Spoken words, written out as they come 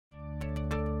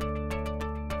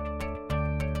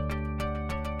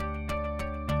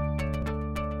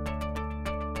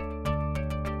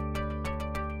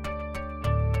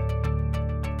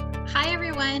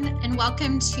everyone, and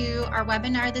welcome to our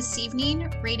webinar this evening,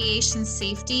 Radiation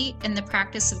Safety in the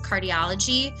Practice of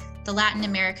Cardiology, the Latin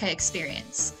America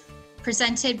Experience,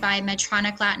 presented by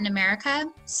Medtronic Latin America,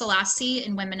 SOLACI,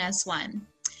 and Women as One.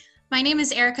 My name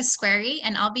is Erica Squarey,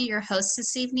 and I'll be your host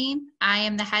this evening. I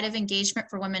am the Head of Engagement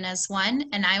for Women as One,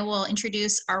 and I will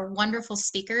introduce our wonderful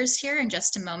speakers here in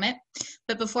just a moment.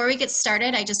 But before we get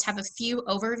started, I just have a few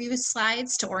overview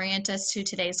slides to orient us to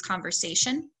today's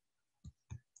conversation.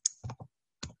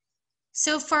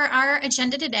 So for our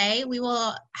agenda today, we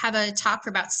will have a talk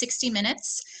for about 60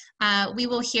 minutes. We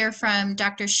will hear from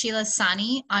Dr. Sheila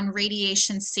Sahni on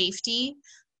radiation safety,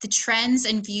 the trends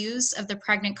and views of the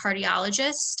pregnant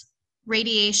cardiologist,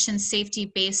 radiation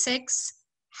safety basics,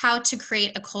 how to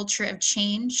create a culture of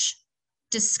change,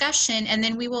 discussion, and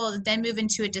then we will then move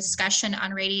into a discussion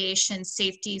on radiation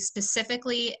safety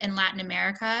specifically in Latin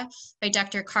America by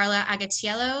Dr. Carla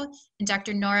Agatiello and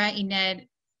Dr. Nora Enid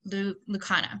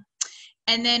Lecuona.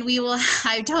 And then we will,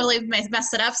 I totally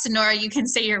messed it up, so Nora, you can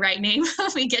say your right name when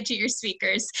we get to your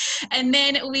speakers. And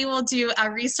then we will do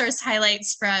resource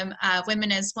highlights from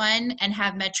Women as One and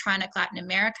have Medtronic Latin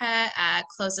America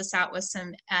close us out with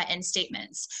some end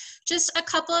statements. Just a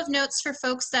couple of notes for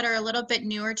folks that are a little bit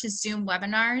newer to Zoom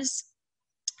webinars.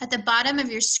 At the bottom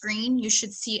of your screen, you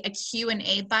should see a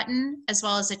Q&A button as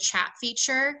well as a chat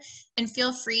feature. And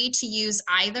feel free to use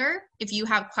either if you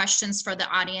have questions for the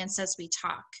audience as we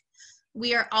talk.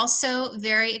 We are also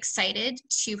very excited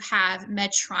to have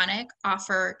Medtronic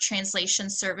offer translation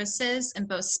services in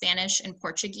both Spanish and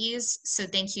Portuguese. So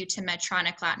thank you to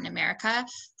Medtronic Latin America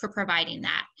for providing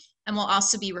that. And we'll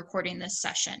also be recording this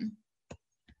session.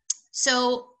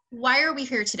 So why are we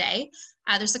here today?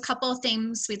 There's a couple of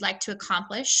things we'd like to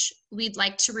accomplish. We'd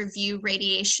like to review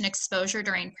radiation exposure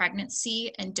during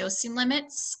pregnancy and dosing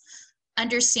limits,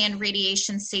 understand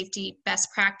radiation safety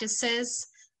best practices,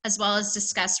 as well as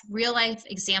discuss real-life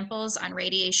examples on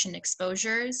radiation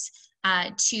exposures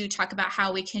to talk about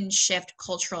how we can shift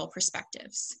cultural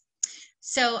perspectives.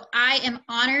 So I am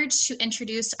honored to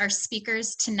introduce our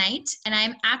speakers tonight, and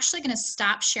I'm actually gonna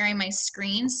stop sharing my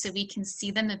screen so we can see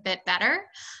them a bit better.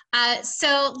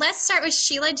 So let's start with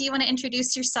Sheila. Do you wanna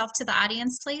introduce yourself to the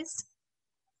audience, please?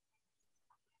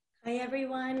 Hi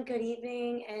everyone, good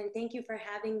evening, and thank you for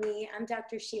having me. I'm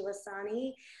Dr. Sheila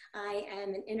Sahni. I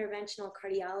am an interventional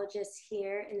cardiologist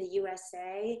here in the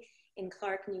USA, in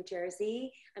Clark, New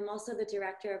Jersey. I'm also the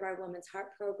director of our Women's Heart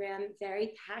Program,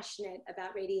 very passionate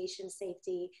about radiation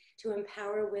safety to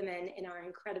empower women in our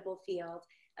incredible field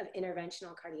of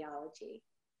interventional cardiology.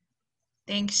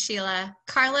 Thanks, Sheila.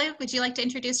 Carla, would you like to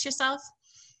introduce yourself?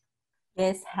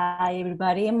 Yes, hi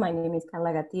everybody. My name is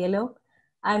Carla Agatiello.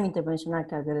 I'm interventional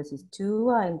cardiologist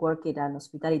too. I work at an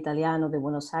Hospital Italiano de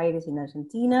Buenos Aires in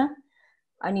Argentina.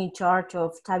 I'm in charge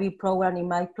of TAVI program in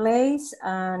my place,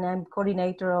 and I'm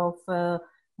coordinator of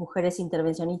Mujeres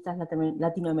Intervencionistas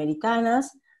Latinoamericanas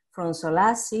from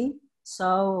SOLACI.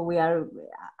 So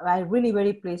I'm really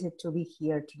very pleased to be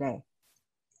here today.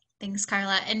 Thanks,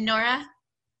 Carla. And Nora?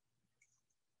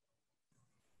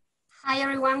 Hi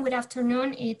everyone, good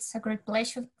afternoon. It's a great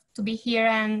pleasure to be here,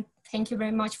 and thank you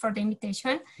very much for the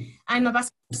invitation. I'm a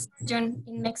vascular surgeon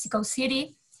in Mexico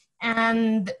City,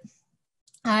 and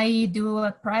I do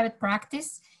a private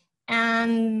practice,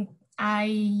 and I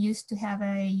used to have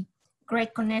a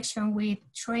great connection with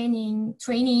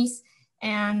trainees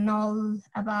and all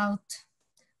about,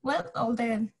 well, all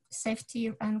the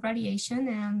safety and radiation,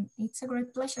 and it's a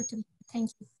great pleasure to be here.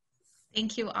 Thank you.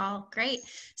 Thank you all. Great.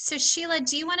 So Sheila,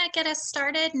 do you want to get us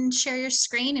started and share your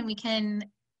screen and we can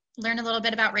learn a little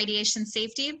bit about radiation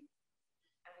safety?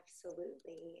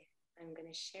 Absolutely. I'm going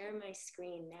to share my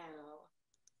screen now.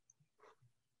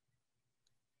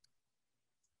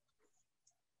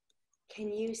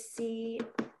 Can you see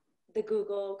the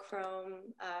Google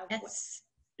Chrome? Yes,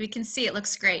 we can see. It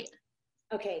looks great.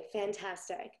 Okay,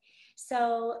 fantastic.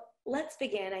 So let's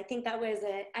begin. I think that was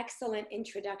an excellent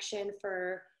introduction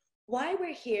for why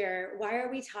we're here. Why are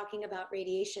we talking about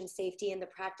radiation safety in the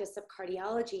practice of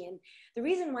cardiology? And the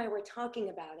reason why we're talking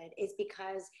about it is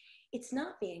because it's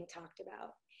not being talked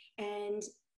about. And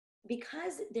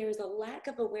because there's a lack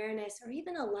of awareness or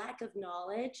even a lack of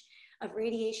knowledge of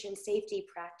radiation safety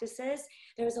practices,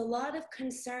 there's a lot of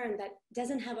concern that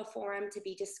doesn't have a forum to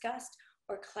be discussed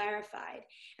or clarified.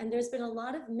 And there's been a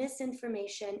lot of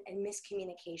misinformation and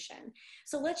miscommunication.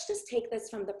 So let's just take this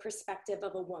from the perspective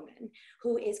of a woman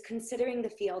who is considering the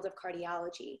field of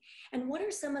cardiology. And what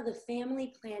are some of the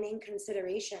family planning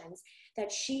considerations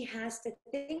that she has to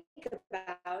think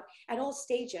about at all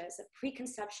stages of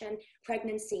preconception,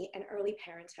 pregnancy, and early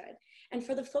parenthood? And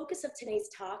for the focus of today's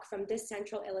talk, from this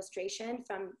central illustration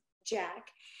from Jack,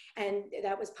 and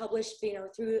that was published,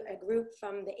 through a group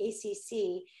from the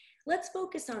ACC. Let's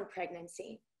focus on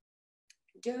pregnancy.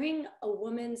 During a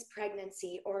woman's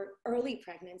pregnancy or early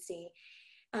pregnancy,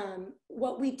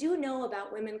 what we do know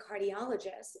about women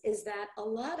cardiologists is that a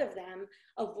lot of them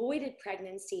avoided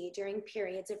pregnancy during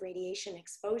periods of radiation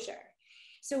exposure.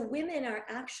 So women are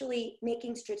actually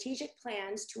making strategic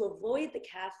plans to avoid the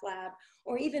cath lab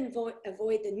or even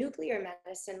avoid the nuclear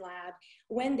medicine lab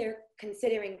when they're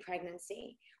considering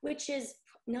pregnancy, which is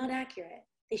not accurate.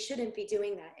 They shouldn't be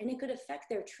doing that, and it could affect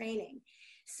their training.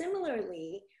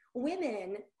 Similarly,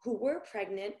 women who were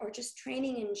pregnant or just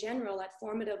training in general at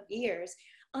formative years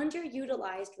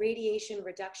underutilized radiation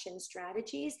reduction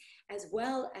strategies as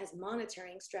well as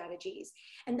monitoring strategies.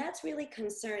 And that's really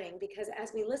concerning, because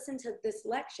as we listen to this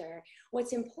lecture,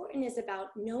 what's important is about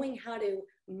knowing how to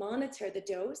monitor the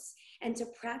dose and to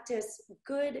practice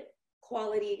good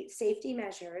quality safety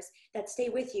measures that stay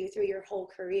with you through your whole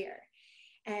career.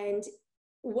 And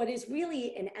what is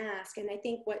really an ask, and I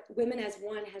think what Women as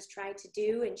One has tried to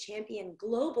do and champion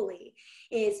globally,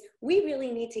 is we really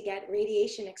need to get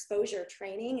radiation exposure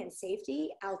training and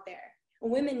safety out there.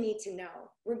 Women need to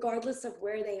know, regardless of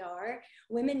where they are,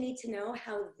 women need to know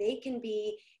how they can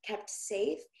be kept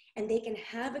safe and they can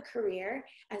have a career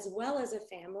as well as a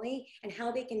family, and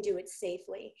how they can do it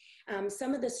safely.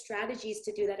 Some of the strategies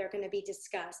to do that are going to be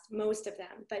discussed, most of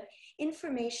them, but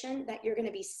information that you're going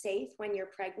to be safe when you're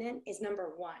pregnant is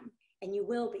number one, and you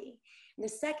will be. And the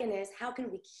second is, how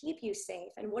can we keep you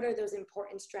safe, and what are those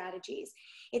important strategies?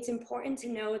 It's important to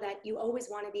know that you always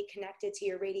want to be connected to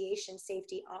your radiation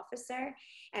safety officer,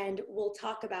 and we'll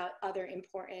talk about other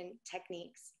important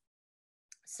techniques.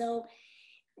 So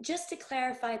just to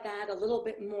clarify that a little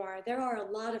bit more, there are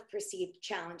a lot of perceived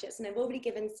challenges, and I've already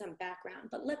given some background,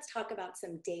 but let's talk about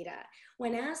some data.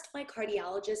 When asked why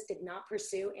cardiologists did not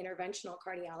pursue interventional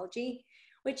cardiology,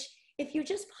 which if you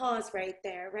just pause right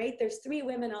there, right, there's 3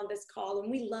 women on this call and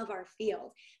we love our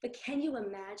field, but can you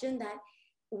imagine that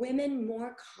women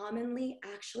more commonly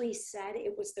actually said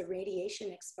it was the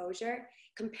radiation exposure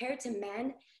compared to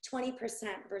men? 20%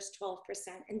 versus 12%,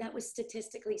 and that was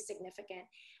statistically significant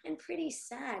and pretty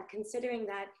sad, considering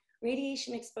that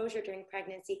radiation exposure during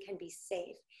pregnancy can be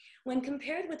safe. When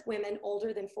compared with women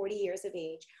older than 40 years of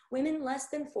age, women less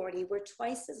than 40 were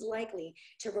twice as likely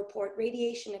to report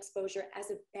radiation exposure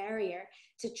as a barrier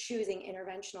to choosing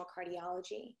interventional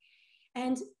cardiology.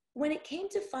 And when it came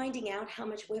to finding out how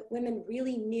much women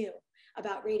really knew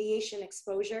about radiation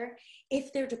exposure,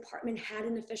 if their department had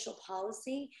an official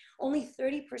policy, only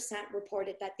 30%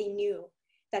 reported that they knew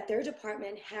that their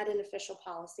department had an official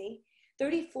policy.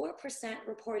 34%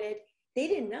 reported they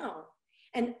didn't know,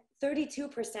 and 32%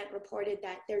 reported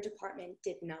that their department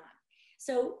did not.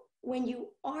 So when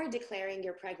you are declaring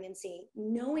your pregnancy,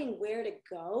 knowing where to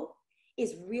go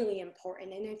is really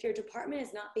important. And if your department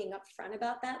is not being upfront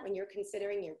about that when you're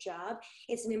considering your job,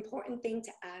 it's an important thing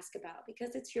to ask about,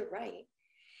 because it's your right.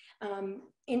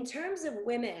 In terms of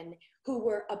women who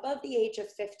were above the age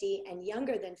of 50 and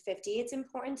younger than 50, it's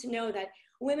important to know that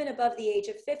women above the age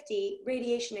of 50,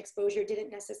 radiation exposure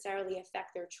didn't necessarily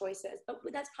affect their choices, but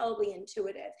that's probably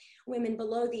intuitive. Women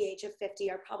below the age of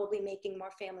 50 are probably making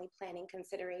more family planning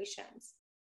considerations.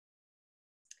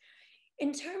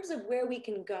 In terms of where we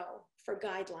can go for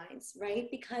guidelines, right?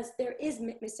 Because there is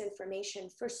misinformation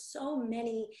for so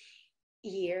many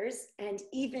years, and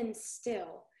even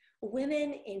still,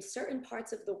 women in certain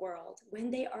parts of the world, when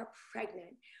they are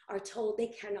pregnant, are told they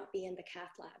cannot be in the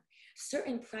cath lab.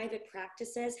 Certain private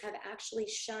practices have actually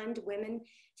shunned women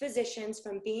physicians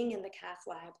from being in the cath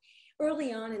lab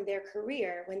early on in their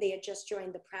career when they had just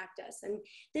joined the practice. And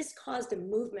this caused a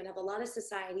movement of a lot of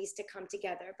societies to come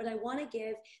together. But I want to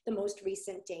give the most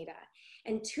recent data.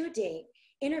 And to date,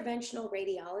 interventional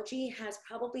radiology has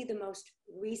probably the most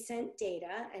recent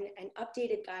data and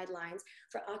updated guidelines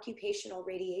for occupational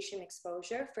radiation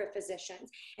exposure for physicians.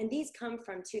 And these come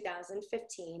from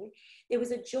 2015. There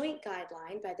was a joint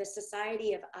guideline by the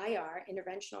Society of IR,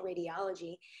 Interventional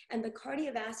Radiology, and the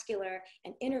Cardiovascular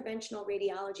and Interventional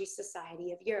Radiology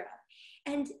Society of Europe.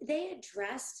 And they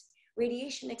addressed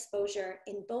radiation exposure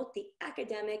in both the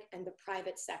academic and the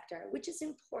private sector, which is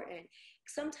important.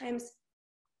 Sometimes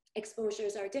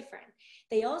exposures are different.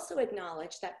 They also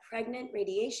acknowledge that pregnant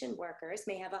radiation workers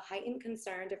may have a heightened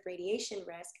concern of radiation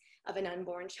risk of an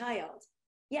unborn child.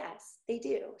 Yes, they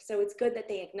do. So it's good that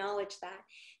they acknowledge that.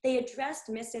 They addressed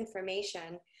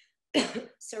misinformation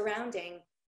surrounding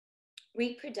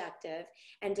reproductive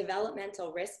and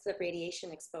developmental risks of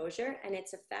radiation exposure and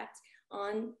its effect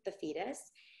on the fetus.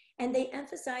 And they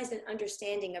emphasized an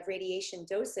understanding of radiation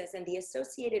doses and the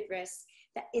associated risks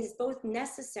that is both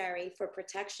necessary for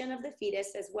protection of the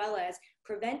fetus as well as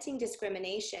preventing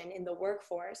discrimination in the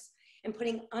workforce and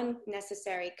putting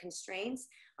unnecessary constraints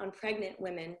on pregnant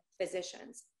women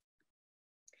physicians.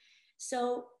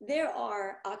 So there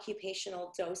are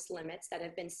occupational dose limits that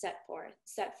have been set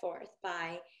forth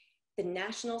by the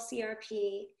National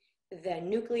CRP, the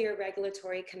Nuclear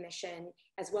Regulatory Commission,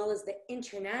 as well as the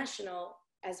international,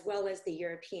 as well as the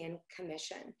European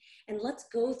Commission. And let's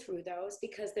go through those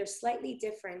because they're slightly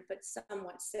different, but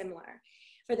somewhat similar.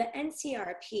 For the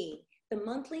NCRP, the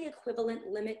monthly equivalent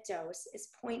limit dose is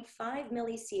 0.5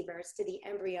 millisieverts to the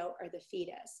embryo or the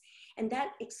fetus. And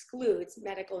that excludes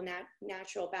medical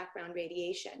natural background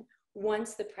radiation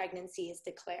once the pregnancy is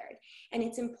declared. And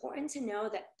it's important to know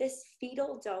that this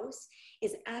fetal dose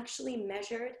is actually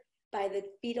measured by the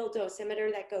fetal dosimeter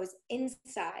that goes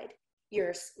inside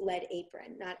your lead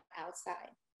apron, not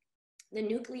outside. The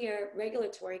Nuclear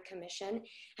Regulatory Commission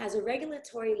has a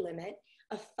regulatory limit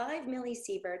of 5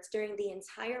 millisieverts during the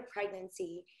entire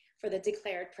pregnancy for the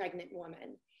declared pregnant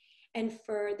woman. And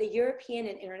for the European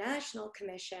and International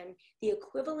Commission, the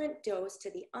equivalent dose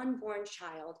to the unborn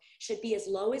child should be as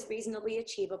low as reasonably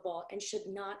achievable and should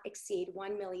not exceed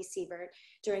 1 millisievert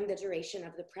during the duration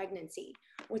of the pregnancy.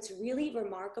 What's really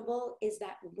remarkable is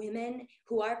that women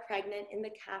who are pregnant in the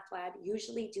cath lab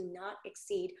usually do not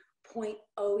exceed 0.03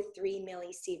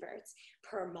 millisieverts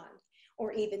per month,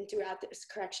 or even throughout this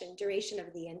duration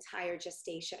of the entire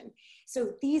gestation.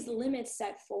 So these limits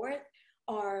set forth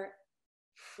are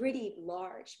pretty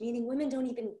large, meaning women don't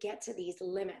even get to these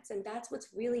limits. And that's what's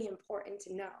really important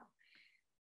to know.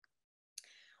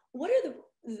 What are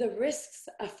the risks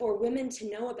for women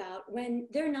to know about when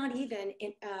they're not even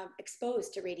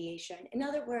exposed to radiation? In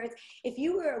other words, if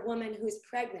you were a woman who's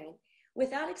pregnant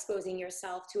without exposing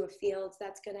yourself to a field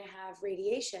that's going to have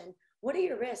radiation, what are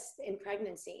your risks in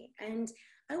pregnancy? And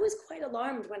I was quite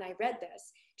alarmed when I read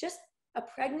this. Just a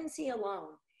pregnancy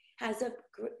alone has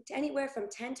anywhere from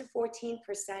 10 to 14%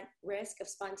 risk of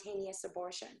spontaneous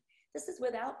abortion. This is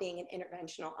without being an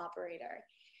interventional operator.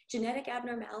 Genetic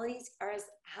abnormalities are as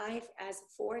high as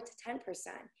 4 to 10%.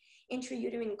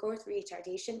 Intrauterine growth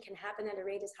retardation can happen at a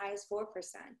rate as high as 4%.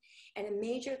 And a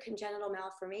major congenital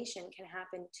malformation can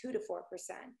happen 2 to 4%.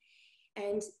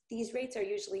 And these rates are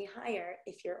usually higher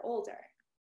if you're older.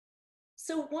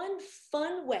 So one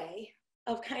fun way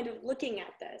of kind of looking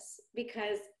at this,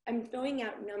 because I'm throwing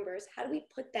out numbers, how do we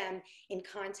put them in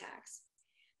context?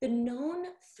 The known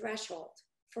threshold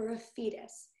for a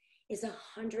fetus is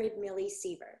 100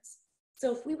 millisieverts.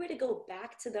 So if we were to go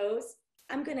back to those,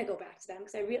 I'm going to go back to them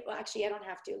because well, actually I don't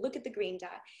have to. Look at the green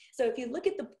dot. So if you look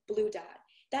at the blue dot,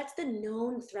 that's the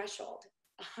known threshold,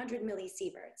 100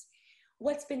 millisieverts.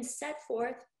 What's been set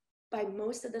forth by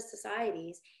most of the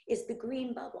societies is the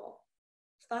green bubble.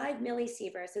 5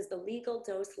 millisieverts is the legal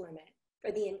dose limit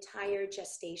for the entire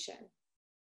gestation.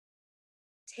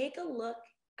 Take a look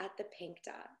at the pink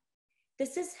dot.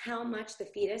 This is how much the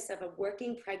fetus of a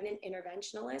working pregnant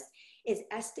interventionalist is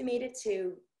estimated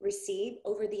to receive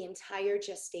over the entire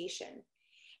gestation.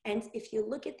 And if you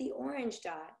look at the orange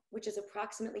dot, which is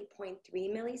approximately 0.3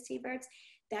 millisieverts,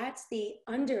 that's the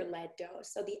under lead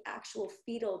dose, so the actual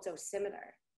fetal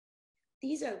dosimeter.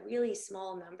 These are really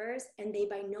small numbers, and they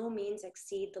by no means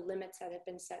exceed the limits that have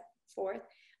been set forth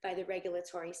by the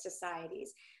regulatory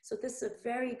societies. So this is a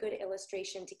very good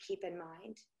illustration to keep in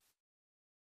mind.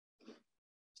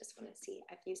 Just want to see,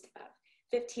 I've used about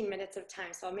 15 minutes of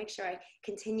time, so I'll make sure I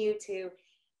continue to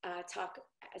talk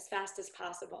as fast as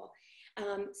possible.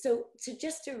 So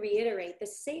just to reiterate, the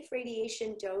safe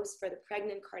radiation dose for the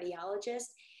pregnant cardiologist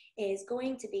is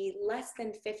going to be less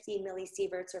than 50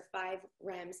 millisieverts or 5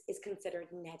 rems is considered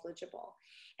negligible.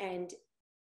 And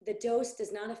the dose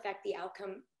does not affect the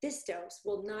outcome. This dose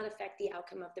will not affect the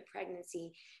outcome of the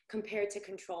pregnancy compared to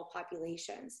control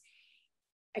populations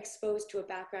exposed to a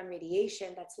background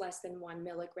radiation that's less than 1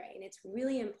 milligray. And it's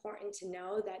really important to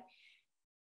know that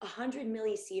 100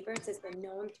 millisieverts is the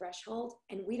known threshold,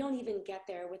 and we don't even get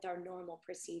there with our normal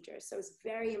procedures. So it's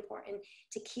very important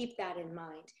to keep that in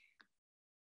mind.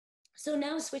 So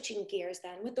now switching gears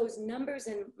then, with those numbers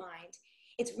in mind,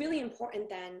 it's really important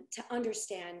then to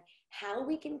understand how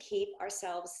we can keep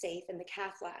ourselves safe in the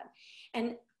cath lab.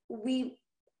 And we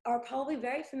are probably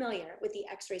very familiar with the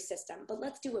X-ray system, but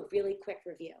let's do a really quick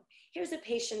review. Here's a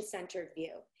patient-centered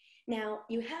view. Now,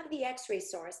 you have the X-ray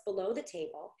source below the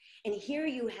table, and here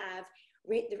you have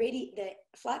the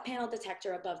flat panel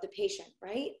detector above the patient,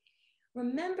 right?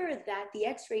 Remember that the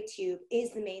X-ray tube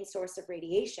is the main source of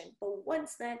radiation, but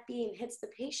once that beam hits the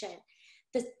patient,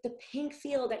 the pink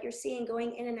field that you're seeing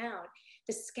going in and out,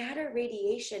 the scatter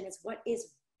radiation is what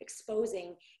is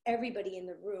exposing everybody in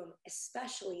the room,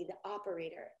 especially the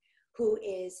operator who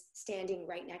is standing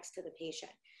right next to the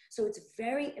patient. So it's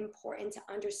very important to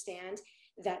understand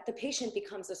that the patient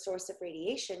becomes a source of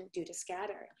radiation due to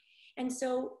scatter. And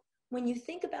so when you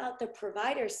think about the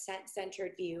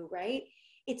provider-centered view, right,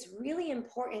 it's really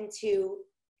important to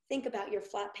think about your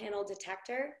flat panel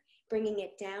detector, bringing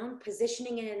it down,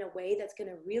 positioning it in a way that's going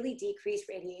to really decrease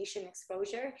radiation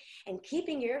exposure, and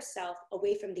keeping yourself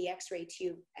away from the X-ray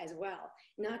tube as well,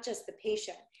 not just the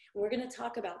patient. We're going to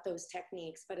talk about those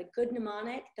techniques, but a good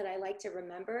mnemonic that I like to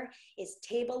remember is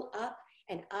table up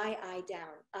and eye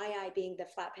down, eye being the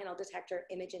flat panel detector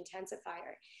image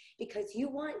intensifier, because you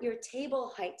want your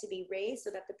table height to be raised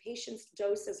so that the patient's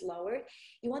dose is lowered.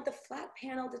 You want the flat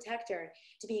panel detector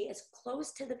to be as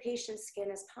close to the patient's skin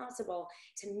as possible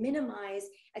to minimize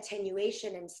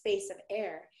attenuation and space of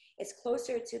air. It's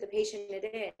closer to the patient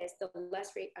it is, the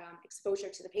less exposure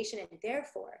to the patient, and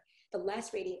therefore the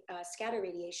less scatter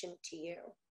radiation to you.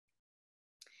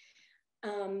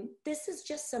 This is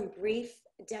just some brief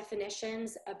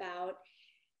definitions about,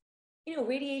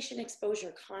 radiation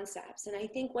exposure concepts. And I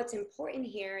think what's important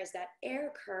here is that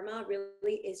air kerma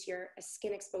really is your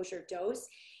skin exposure dose.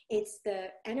 It's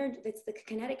the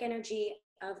kinetic energy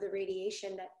of the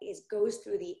radiation that goes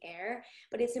through the air,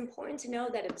 but it's important to know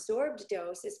that absorbed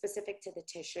dose is specific to the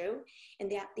tissue,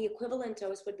 and that the equivalent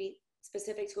dose would be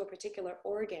specific to a particular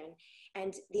organ,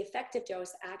 and the effective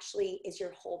dose actually is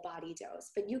your whole body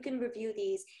dose. But you can review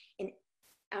these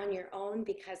on your own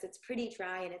because it's pretty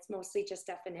dry and it's mostly just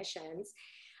definitions.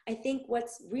 I think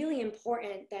what's really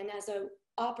important then as an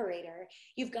operator,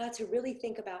 you've got to really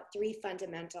think about three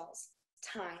fundamentals.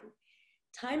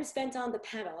 Time spent on the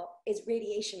pedal is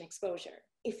radiation exposure.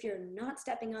 If you're not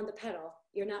stepping on the pedal,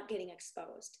 you're not getting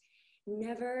exposed.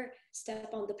 Never step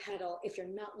on the pedal if you're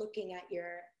not looking at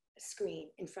your screen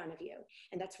in front of you.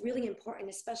 And that's really important,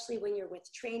 especially when you're with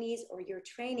trainees or you're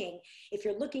training. If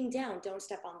you're looking down, don't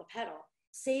step on the pedal.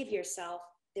 Save yourself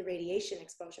the radiation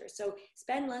exposure. So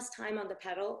spend less time on the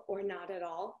pedal or not at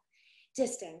all.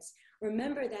 Distance.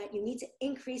 Remember that you need to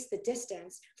increase the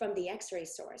distance from the X-ray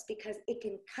source because it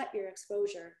can cut your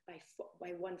exposure by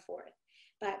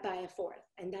a fourth,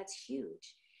 and that's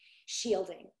huge.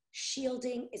 Shielding.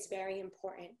 Shielding is very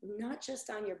important, not just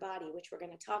on your body, which we're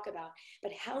going to talk about,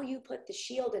 but how you put the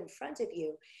shield in front of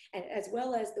you, and as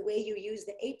well as the way you use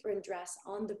the apron dress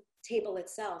on the table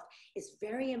itself is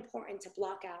very important to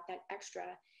block out that extra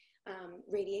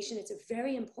radiation. It's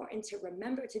very important to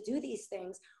remember to do these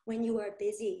things when you are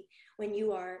busy, when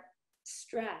you are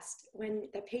stressed, when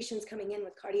the patient's coming in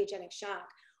with cardiogenic shock,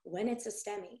 when it's a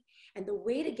STEMI. And the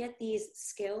way to get these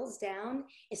skills down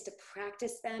is to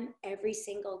practice them every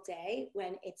single day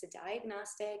when it's a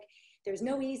diagnostic. There's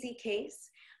no easy case,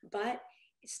 but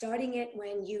starting it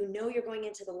when you know you're going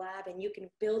into the lab and you can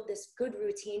build this good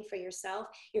routine for yourself,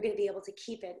 you're going to be able to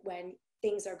keep it when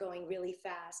things are going really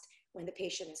fast, when the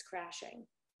patient is crashing.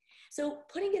 So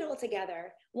putting it all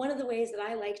together, one of the ways that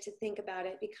I like to think about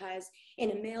it, because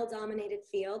in a male-dominated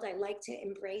field, I like to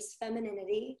embrace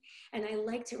femininity, and I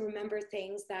like to remember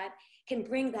things that can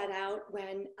bring that out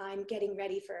when I'm getting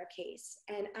ready for a case.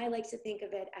 And I like to think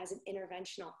of it as an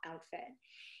interventional outfit.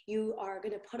 You are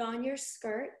going to put on your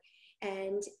skirt,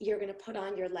 and you're going to put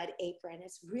on your lead apron.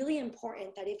 It's really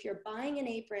important that if you're buying an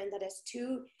apron that has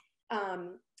two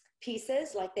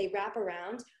pieces, like they wrap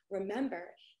around, remember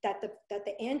that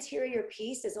the anterior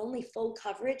piece is only full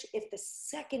coverage if the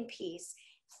second piece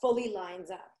fully lines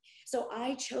up. So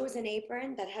I chose an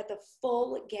apron that had the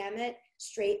full gamut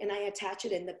straight, and I attach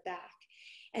it in the back.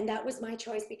 And that was my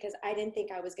choice because I didn't think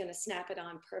I was going to snap it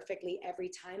on perfectly every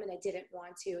time, and I didn't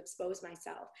want to expose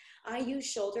myself. I use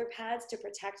shoulder pads to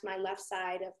protect my left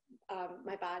side of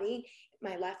my body,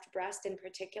 my left breast in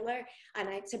particular. And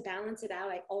to balance it out,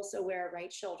 I also wear a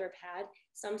right shoulder pad.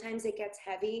 Sometimes it gets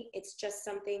heavy. It's just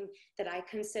something that I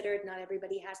considered. Not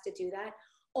everybody has to do that.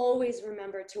 Always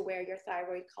remember to wear your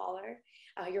thyroid collar,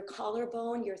 your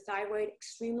collarbone, your thyroid,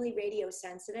 extremely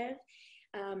radiosensitive.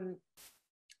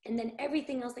 And then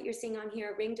everything else that you're seeing on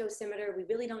here, ring dosimeter, we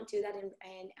really don't do that in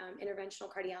interventional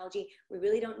cardiology. We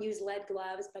really don't use lead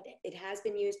gloves, but it has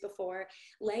been used before.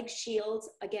 Leg shields,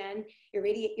 again,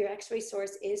 your X-ray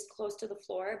source is close to the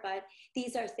floor, but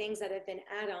these are things that have been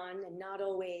add-on and not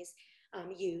always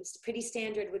used. Pretty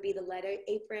standard would be the lead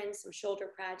apron, some shoulder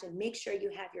pads, and make sure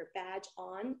you have your badge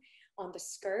on the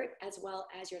skirt, as well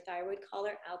as your thyroid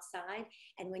collar outside.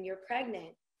 And when you're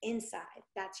pregnant, inside,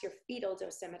 that's your fetal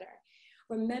dosimeter.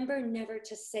 Remember never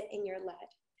to sit in your lead.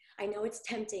 I know it's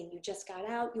tempting. You just got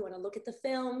out. You want to look at the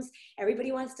films.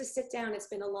 Everybody wants to sit down. It's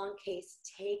been a long case.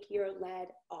 Take your lead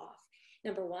off.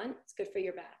 Number one, it's good for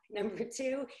your back. Number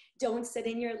two, don't sit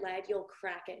in your lead, you'll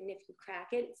crack it. And if you crack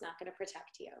it, it's not gonna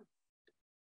protect you.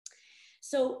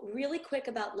 So really quick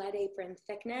about lead apron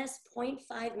thickness,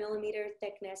 0.5 millimeter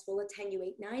thickness will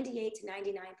attenuate 98 to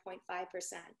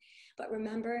 99.5%. But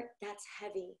remember, that's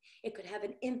heavy. It could have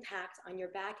an impact on your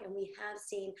back, and we have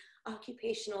seen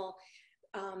occupational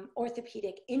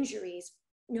orthopedic injuries,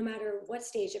 no matter what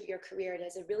stage of your career it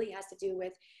is. It really has to do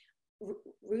with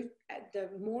the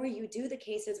more you do the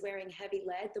cases wearing heavy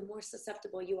lead, the more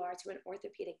susceptible you are to an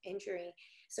orthopedic injury.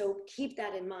 So keep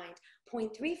that in mind.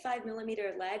 0.35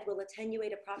 millimeter lead will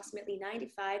attenuate approximately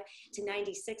 95 to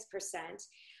 96%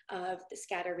 of the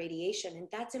scatter radiation. And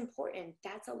that's important.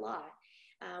 That's a lot.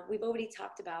 We've already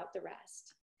talked about the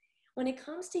rest. When it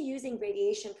comes to using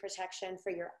radiation protection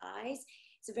for your eyes,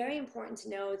 it's very important to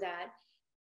know that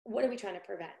what are we trying to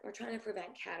prevent? We're trying to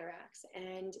prevent cataracts,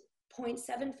 and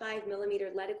 0.75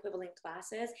 millimeter lead equivalent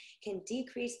glasses can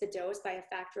decrease the dose by a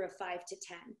factor of 5 to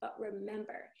 10. But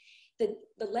remember, the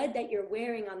lead that you're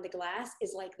wearing on the glass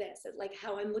is like this, it's like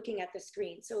how I'm looking at the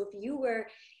screen. So if you were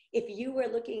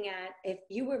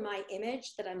my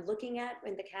image that I'm looking at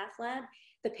in the cath lab,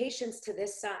 the patient's to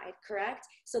this side, correct?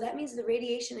 So that means the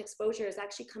radiation exposure is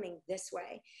actually coming this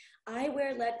way. I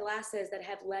wear lead glasses that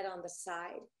have lead on the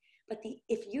side, but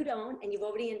if you don't and you've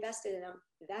already invested in them,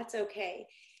 that's okay.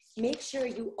 Make sure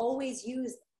you always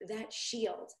use that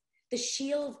shield. The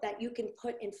shield that you can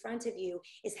put in front of you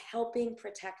is helping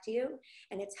protect you,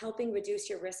 and it's helping reduce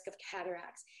your risk of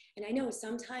cataracts. And I know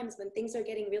sometimes when things are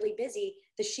getting really busy,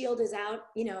 the shield is out,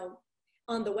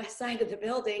 on the west side of the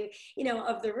building,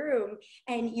 of the room,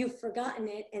 and you've forgotten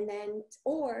it. And then,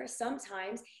 or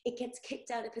sometimes it gets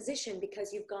kicked out of position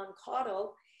because you've gone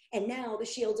caudal, and now the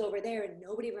shield's over there and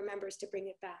nobody remembers to bring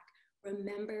it back.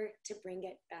 Remember to bring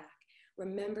it back.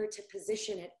 Remember to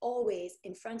position it always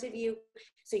in front of you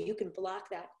so you can block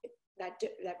that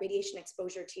radiation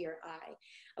exposure to your eye.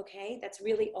 Okay, that's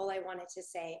really all I wanted to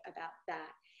say about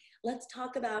that. Let's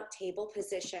talk about table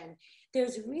position. There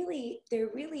really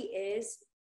is,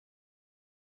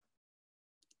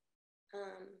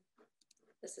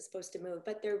 this is supposed to move,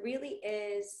 but there really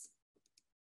is,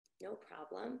 no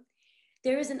problem.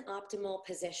 There is an optimal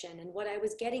position, and what I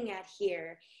was getting at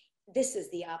here, this is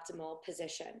the optimal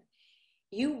position.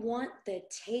 You want the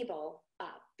table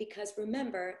up because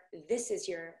remember, this is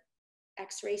your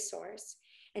X-ray source.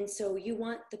 And so you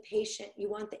want the patient, you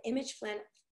want the image plan,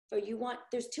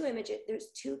 there's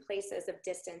two places of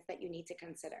distance that you need to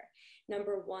consider.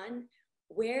 Number one,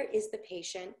 where is the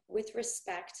patient with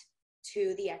respect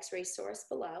to the X-ray source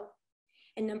below?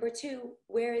 And number two,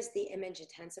 where is the image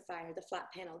intensifier, the flat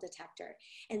panel detector?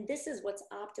 And this is what's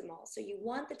optimal. So you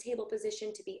want the table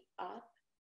position to be up,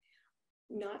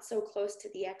 not so close to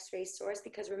the X-ray source,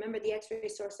 because remember the X-ray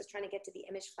source is trying to get to the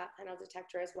image flat panel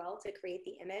detector as well to create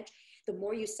the image. The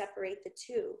more you separate the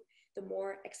two, the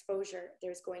more exposure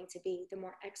there's going to be, the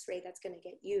more X-ray that's going to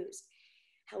get used.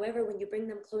 However, when you bring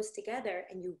them close together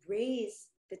and you raise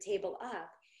the table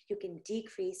up, you can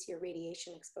decrease your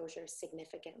radiation exposure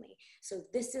significantly. So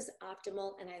this is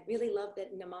optimal, and I really love the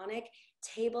mnemonic,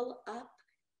 table up,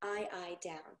 eye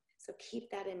down. So keep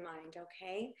that in mind,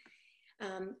 okay?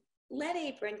 Lead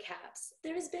apron caps,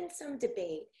 there has been some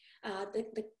debate.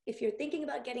 If you're thinking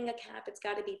about getting a cap, it's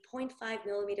got to be 0.5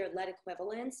 millimeter lead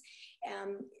equivalents.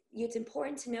 It's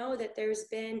important to know that there's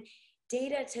been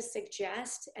data to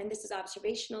suggest, and this is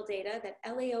observational data, that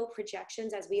LAO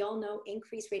projections, as we all know,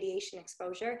 increase radiation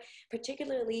exposure,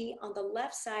 particularly on the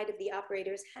left side of the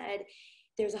operator's head,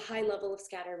 there's a high level of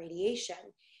scatter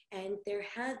radiation. And there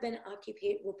have been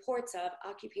reports of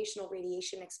occupational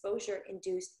radiation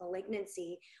exposure-induced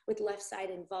malignancy with left side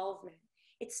involvement.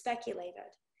 It's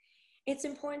speculated. It's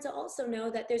important to also know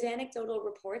that there's anecdotal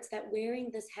reports that wearing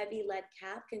this heavy lead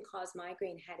cap can cause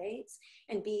migraine headaches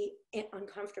and be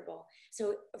uncomfortable.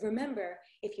 So remember,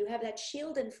 if you have that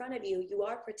shield in front of you, you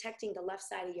are protecting the left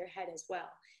side of your head as well.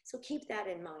 So keep that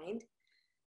in mind.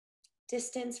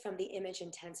 Distance from the image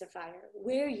intensifier,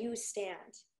 where you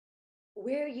stand.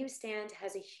 Where you stand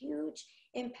has a huge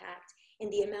impact in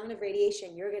the amount of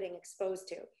radiation you're getting exposed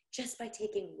to just by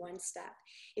taking one step.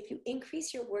 If you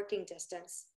increase your working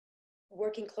distance,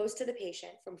 working close to the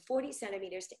patient from 40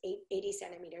 centimeters to 80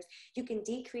 centimeters, you can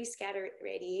decrease scatter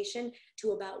radiation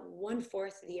to about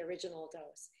 1/4 the original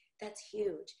dose. That's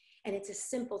huge. And it's a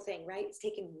simple thing, right? It's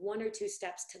taking 1 or 2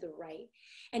 steps to the right.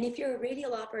 And if you're a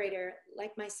radial operator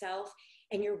like myself,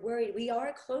 and you're worried, we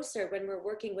are closer when we're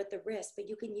working with the wrist, but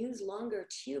you can use longer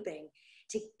tubing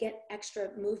to get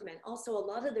extra movement. Also, a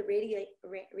lot of the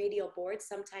radial boards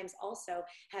sometimes also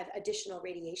have additional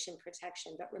radiation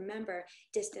protection, but remember,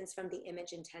 distance from the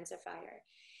image intensifier.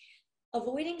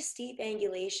 avoiding steep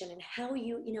angulation and how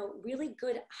really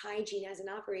good hygiene as an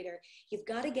operator. You've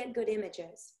got to get good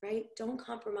images, right? Don't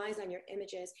compromise on your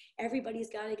images. Everybody's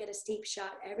got to get a steep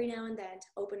shot every now and then to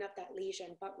open up that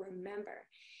lesion. But remember,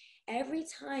 every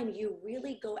time you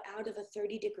really go out of a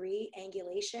 30-degree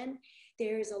angulation,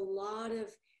 there's a lot of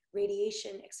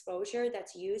radiation exposure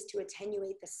that's used to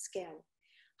attenuate the skin.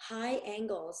 High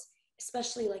angles,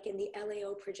 especially like in the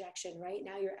LAO projection, right?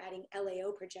 Now you're adding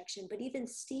LAO projection, but even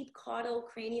steep caudal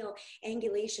cranial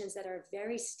angulations that are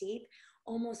very steep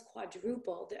almost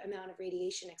quadruple the amount of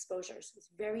radiation exposure. So it's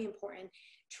very important.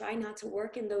 Try not to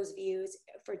work in those views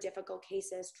for difficult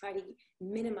cases. Try to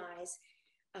minimize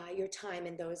your time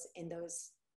in those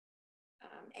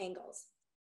angles.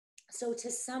 So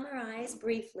to summarize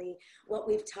briefly what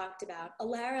we've talked about,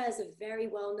 ALARA is a very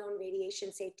well-known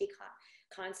radiation safety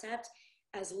concept,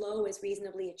 as low as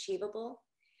reasonably achievable.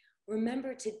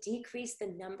 Remember to decrease the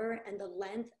number and the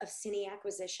length of cine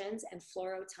acquisitions and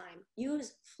fluoro time.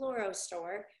 Use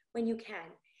FluoroStore when you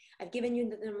can. I've given you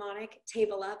the mnemonic,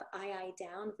 table up, II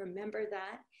down. Remember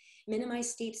that.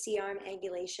 Minimize steep C-arm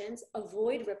angulations.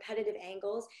 Avoid repetitive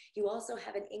angles. You also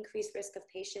have an increased risk of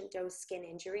patient-dose skin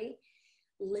injury.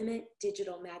 Limit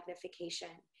digital magnification.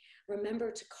 Remember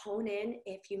to cone in.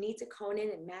 If you need to cone in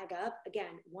and mag up,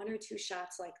 again, 1 or 2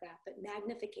 shots like that. But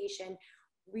magnification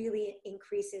really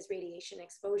increases radiation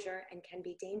exposure and can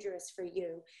be dangerous for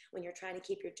you when you're trying to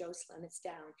keep your dose limits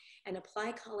down. And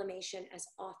apply collimation as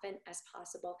often as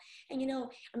possible. And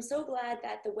I'm so glad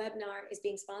that the webinar is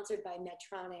being sponsored by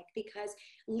Medtronic, because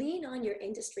lean on your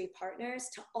industry partners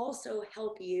to also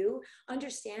help you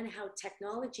understand how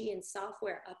technology and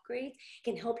software upgrades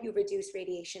can help you reduce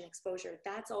radiation exposure.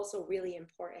 That's also really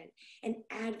important. And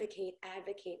advocate,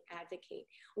 advocate, advocate.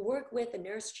 Work with a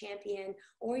nurse champion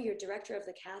or your director of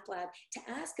the cath lab to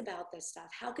ask about this stuff.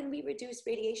 How can we reduce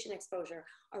radiation exposure?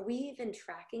 Are we even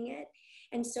tracking it?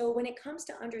 And so when it comes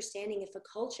to understanding if a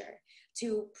culture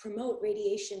to promote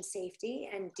radiation safety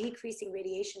and decreasing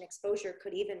radiation exposure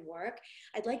could even work,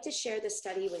 I'd like to share this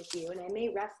study with you, and I may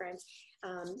reference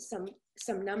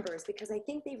some numbers because I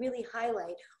think they really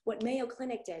highlight what Mayo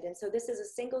Clinic did. And so this is a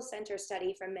single center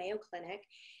study from Mayo Clinic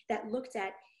that looked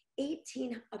at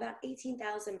about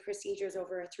 18,000 procedures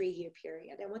over a 3-year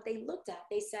period. And what they looked at,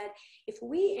 they said, if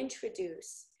we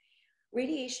introduce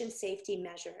radiation safety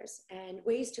measures and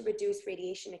ways to reduce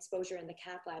radiation exposure in the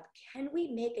cath lab, can we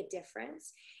make a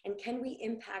difference? And can we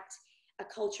impact a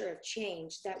culture of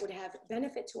change that would have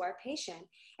benefit to our patient,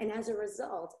 and as a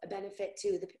result, a benefit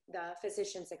to the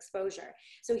physician's exposure?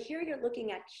 So here you're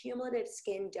looking at cumulative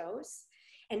skin dose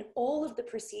and all of the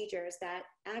procedures that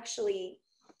actually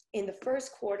in the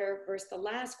first quarter versus the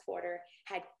last quarter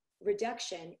had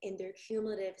reduction in their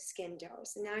cumulative skin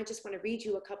dose. And now I just want to read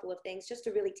you a couple of things just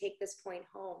to really take this point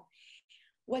home.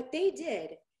 What they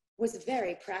did was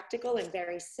very practical and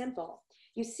very simple.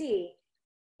 You see,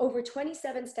 over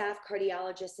 27 staff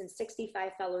cardiologists and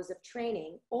 65 fellows of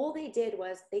training, all they did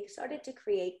was they started to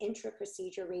create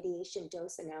intra-procedure radiation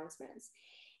dose announcements.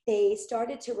 They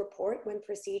started to report when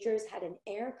procedures had an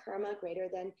air kerma greater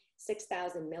than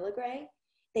 6,000 milligray.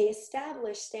 They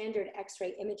established standard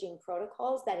X-ray imaging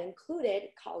protocols that included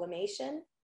collimation,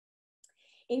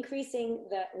 increasing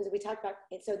we talked about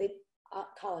it, so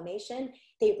collimation.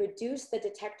 They reduced the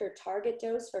detector target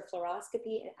dose for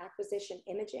fluoroscopy and acquisition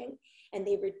imaging, and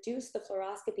they reduced the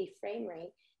fluoroscopy frame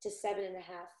rate to 7.5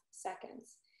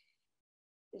 seconds.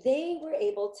 They were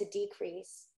able to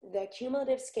decrease the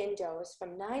cumulative skin dose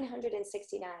from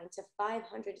 969 to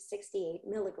 568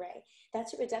 milligray.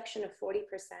 That's a reduction of 40%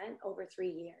 over 3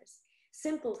 years.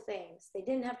 Simple things. They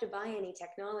didn't have to buy any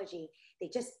technology. They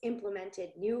just implemented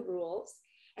new rules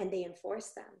and they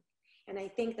enforced them. And I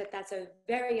think that that's a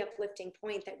very uplifting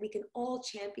point, that we can all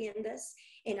champion this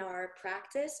in our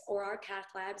practice or our cath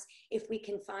labs if we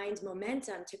can find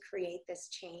momentum to create this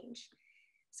change.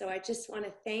 So I just want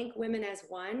to thank Women as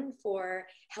One for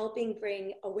helping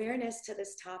bring awareness to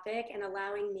this topic and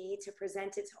allowing me to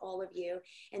present it to all of you.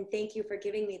 And thank you for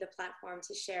giving me the platform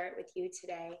to share it with you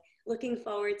today. Looking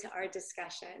forward to our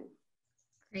discussion.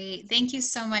 Great. Thank you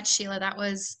so much, Sheila. That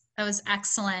was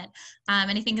excellent.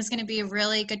 And I think it's going to be a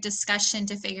really good discussion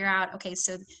to figure out, okay,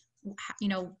 so,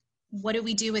 what do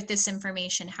we do with this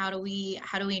information? How do we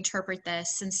interpret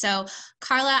this? And so,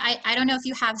 Carla, I don't know if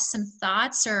you have some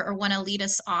thoughts or want to lead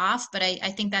us off, but I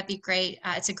think that'd be great.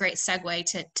 It's a great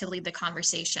segue to lead the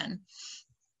conversation.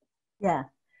 Yeah,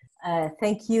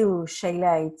 thank you,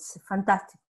 Sheila. It's a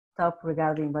fantastic talk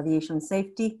regarding radiation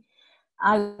safety.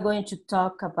 I'm going to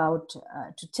talk about,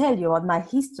 to tell you about my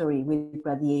history with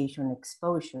radiation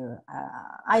exposure.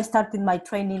 I started my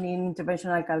training in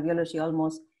interventional cardiology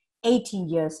almost 18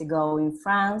 years ago in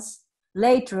France.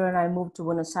 Later, I moved to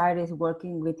Buenos Aires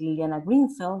working with Liliana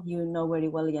Greenfeld. You know very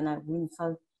well Liliana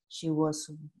Greenfeld. She was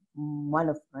one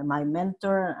of my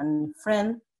mentor and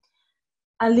friend.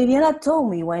 And Liliana told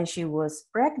me when she was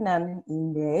pregnant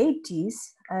in the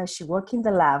 80s, she worked in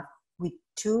the lab with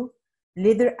 2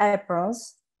 leather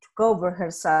aprons to cover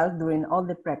herself during all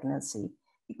the pregnancy,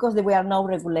 because there were no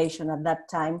regulation at that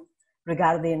time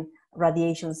regarding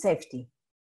radiation safety.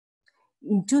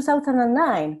 In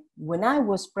 2009, when I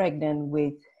was pregnant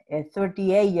with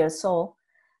 38 years old,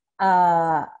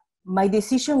 my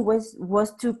decision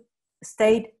was to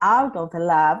stay out of the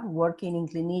lab, working in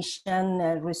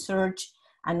clinician research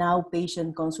and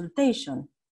outpatient consultation.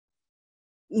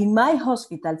 In my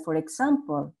hospital, for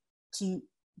example,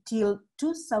 till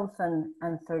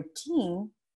 2013,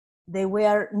 there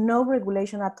were no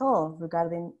regulation at all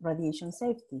regarding radiation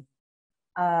safety.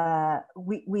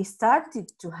 We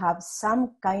started to have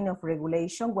some kind of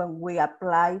regulation when we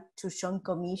applied to Joint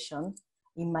Commission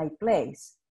in my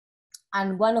place.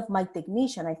 And one of my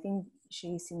technicians, I think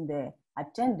she's in the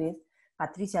attendance,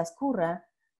 Patricia Escurra,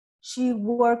 she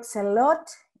works a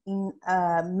lot in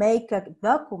make a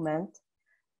document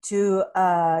to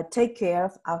take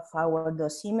care of our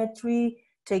dosimetry,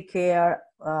 take care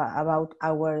about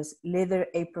our leather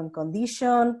apron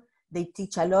condition. They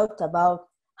teach a lot about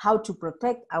how to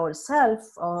protect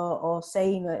ourselves, or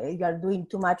saying you are doing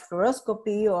too much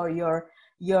fluoroscopy, or your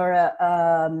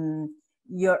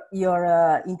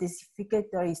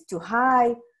intensificator is too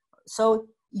high. So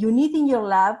you need in your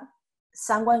lab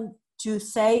someone to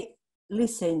say,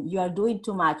 listen, you are doing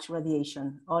too much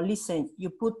radiation, or listen,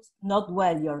 you put not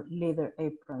well your leather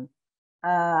apron.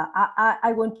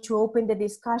 I want to open the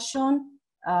discussion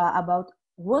about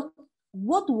what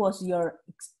was your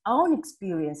own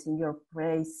experience in your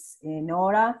place,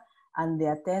 Nora, and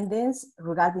the attendance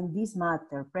regarding this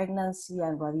matter, pregnancy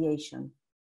and radiation.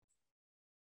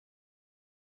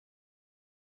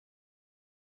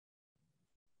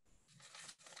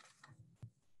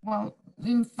 Well,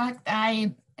 in fact,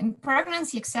 in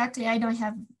pregnancy, exactly, I don't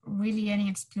have really any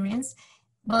experience,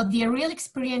 but the real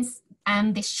experience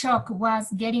and the shock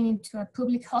was getting into a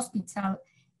public hospital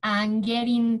and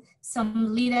getting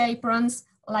some lead aprons,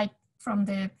 like from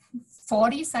the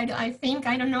 40s, I think,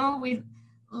 I don't know,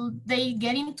 they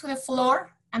get into the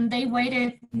floor and they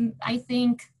weighted, I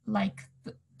think, like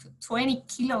 20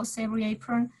 kilos every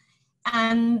apron.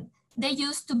 And they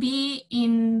used to be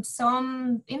in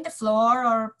the floor,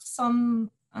 or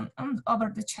some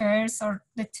over the chairs or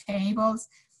the tables.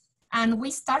 And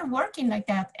we started working like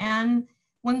that. And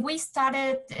when we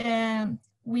started,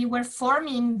 we were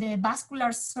forming the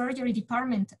vascular surgery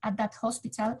department at that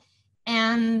hospital.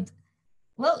 And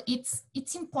well, it's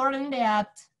important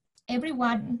that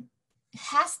everyone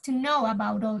has to know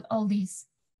about all this.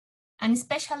 And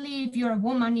especially if you're a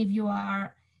woman, if you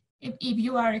are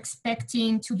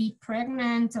expecting to be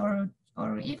pregnant, or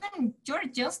even you're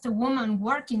just a woman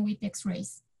working with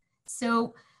X-rays.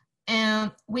 So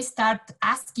we start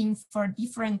asking for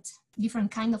different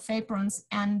kind of aprons,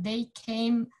 and they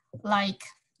came like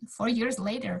 4 years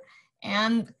later.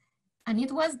 And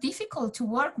it was difficult to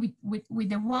work with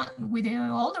the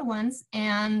older ones.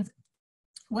 And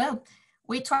well,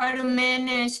 we try to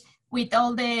manage with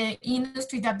all the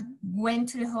industry that went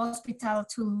to the hospital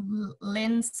to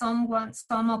lend some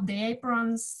of the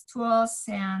aprons to us,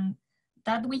 and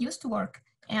that we used to work.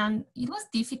 And it was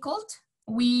difficult.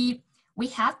 We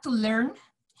had to learn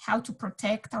how to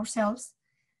protect ourselves.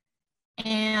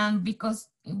 And because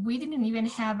we didn't even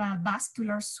have a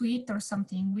vascular suite or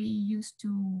something, we used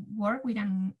to work with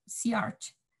an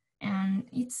C-arch, and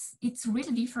it's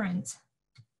really different.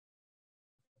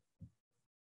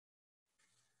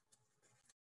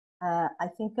 I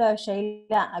think,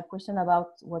 Sheila, a question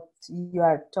about what you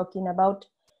are talking about,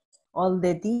 all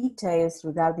the details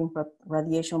regarding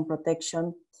radiation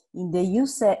protection. In the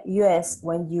US,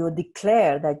 when you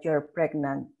declare that you're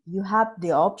pregnant, you have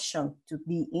the option to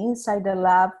be inside the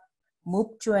lab,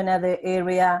 move to another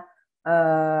area,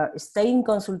 stay in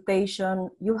consultation.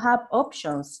 You have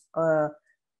options to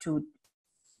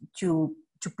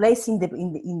place in the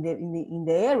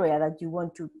area that you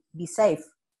want to be safe.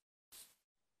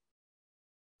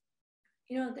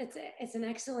 You know, it's an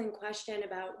excellent question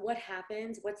about what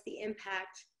happens, what's the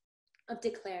impact of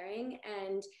declaring,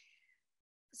 and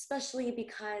especially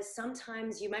because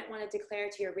sometimes you might want to declare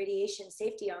to your radiation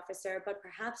safety officer, but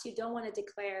perhaps you don't want to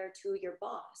declare to your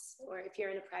boss, or if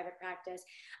you're in a private practice.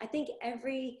 I think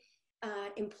every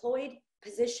employed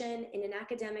position in an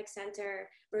academic center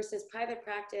versus private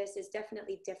practice is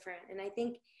definitely different. And I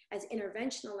think as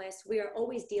interventionalists, we are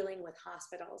always dealing with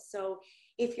hospitals. So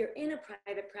if you're in a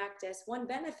private practice, one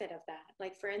benefit of that,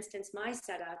 like for instance, my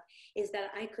setup is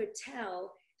that I could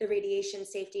tell the radiation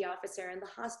safety officer in the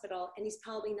hospital, and he's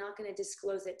probably not going to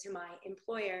disclose it to my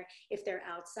employer if they're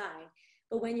outside.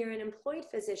 But when you're an employed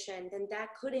physician, then that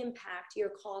could impact your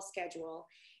call schedule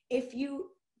if you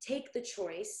take the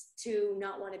choice to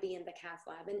not want to be in the cath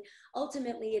lab. And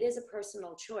ultimately, it is a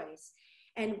personal choice.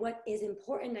 And what is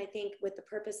important, I think, with the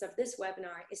purpose of this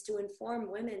webinar is to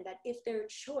inform women that if their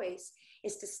choice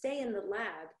is to stay in the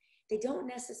lab, they don't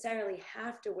necessarily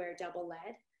have to wear double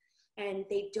lead, and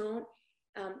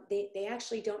they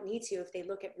actually don't need to if they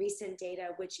look at recent data,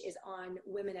 which is on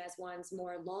Women as One's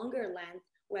more longer length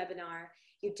webinar.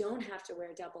 You don't have to wear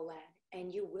double lead,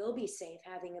 and you will be safe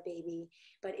having a baby,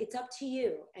 but it's up to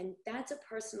you, and that's a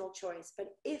personal choice. But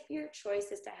if your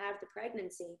choice is to have the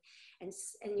pregnancy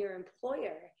and your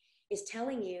employer is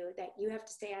telling you that you have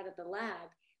to stay out of the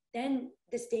lab, then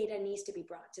this data needs to be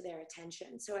brought to their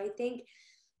attention. So I think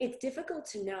it's difficult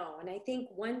to know, and I think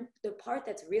the part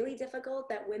that's really difficult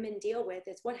that women deal with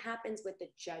is what happens with the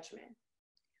judgment.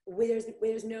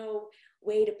 There's no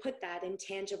way to put that in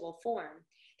tangible form.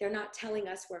 They're not telling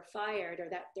us we're fired or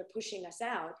that they're pushing us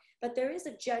out, but there is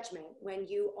a judgment when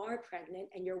you are pregnant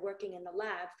and you're working in the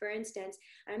lab. For instance,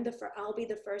 I'll be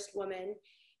the first woman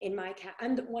in my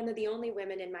I'm one of the only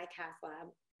women in my cath lab.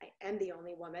 I am the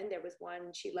only woman. There was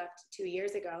one, she left 2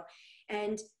 years ago.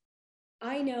 And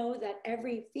I know that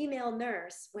every female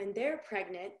nurse, when they're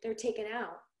pregnant, they're taken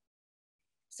out.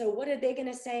 So what are they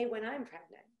going to say when I'm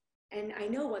pregnant? And I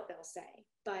know what they'll say,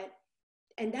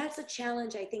 and that's a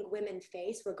challenge I think women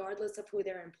face regardless of who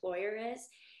their employer is.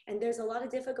 And there's a lot of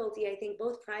difficulty, I think,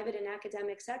 both private and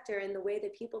academic sector in the way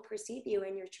that people perceive you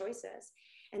and your choices.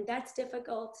 And that's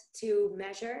difficult to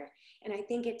measure. And I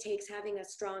think it takes having a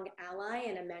strong ally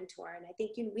and a mentor. And I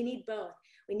think we need both.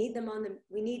 We need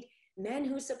we need men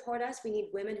who support us, we need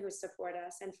women who support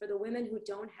us. And for the women who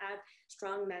don't have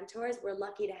strong mentors, we're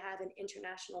lucky to have an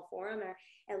international forum, or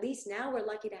at least now we're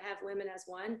lucky to have Women as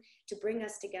One to bring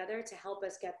us together to help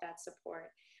us get that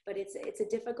support. But it's a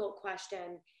difficult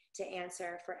question to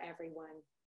answer for everyone.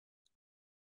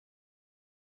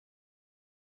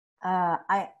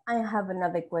 I have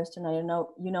another question. I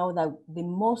know you know that the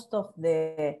most of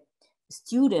the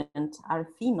students are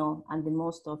female, and the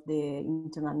most of the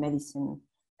internal medicine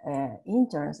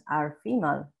interns are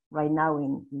female right now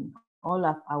in all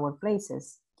of our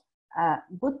places.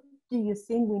 What do you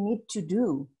think we need to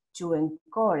do to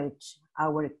encourage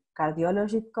our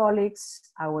cardiology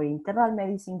colleagues, our internal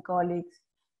medicine colleagues,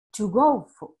 to go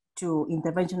to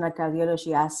interventional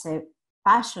cardiology as a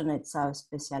passionate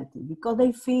subspecialty, because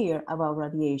they fear about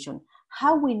radiation?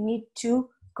 How we need to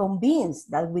convince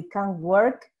that we can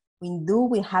work,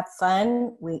 we have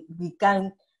fun, we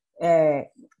can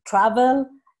travel,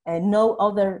 know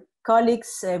other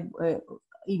colleagues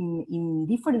in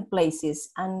different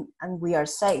places, and we are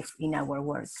safe in our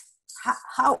work.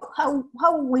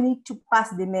 How we need to pass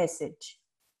the message?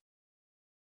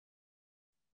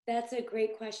 That's a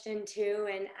great question too.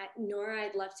 And Nora,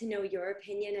 I'd love to know your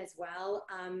opinion as well.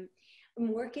 I'm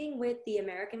working with the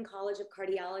American College of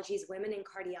Cardiology's Women in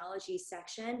Cardiology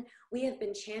section. We have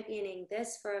been championing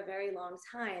this for a very long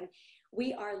time.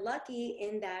 We are lucky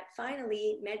in that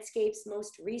finally Medscape's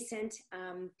most recent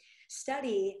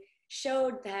study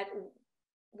showed that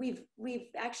we've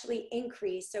actually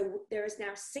increased. So there's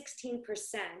now 16%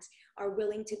 are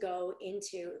willing to go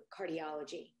into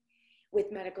cardiology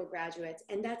with medical graduates.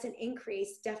 And that's an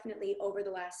increase definitely over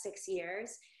the last 6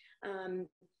 years. But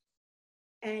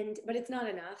it's not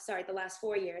enough. Sorry, the last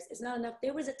 4 years. It's not enough.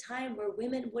 There was a time where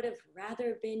women would have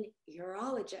rather been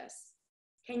urologists.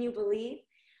 Can you believe?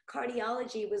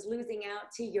 Cardiology was losing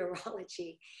out to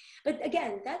urology. But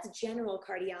again, that's general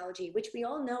cardiology, which we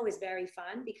all know is very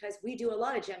fun because we do a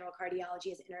lot of general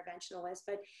cardiology as interventionalists.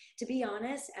 But to be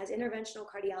honest, as interventional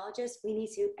cardiologists, we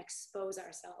need to expose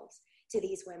ourselves to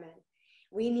these women.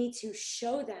 We need to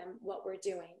show them what we're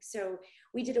doing. So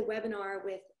we did a webinar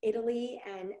with Italy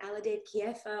and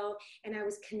Agatiello, and I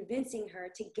was convincing her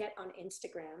to get on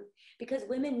Instagram because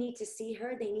women need to see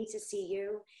her. They need to see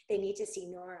you. They need to see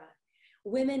Nora.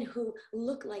 Women who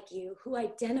look like you, who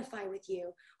identify with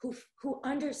you, who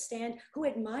understand, who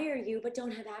admire you, but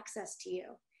don't have access to you.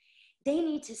 They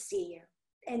need to see you,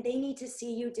 and they need to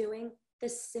see you doing the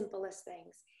simplest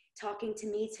things. Talking to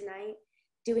me tonight,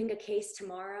 doing a case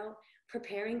tomorrow,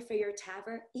 preparing for your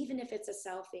TAVR, even if it's a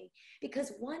selfie,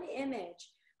 because one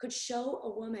image could show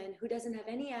a woman who doesn't have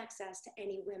any access to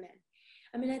any women,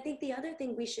 I mean, I think the other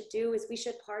thing we should do is we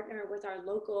should partner with our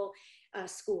local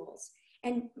schools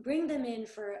and bring them in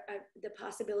for the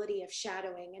possibility of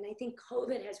shadowing. And I think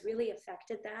COVID has really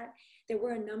affected that. There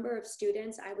were a number of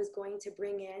students I was going to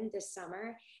bring in this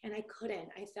summer, and I couldn't.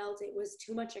 I felt it was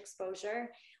too much exposure.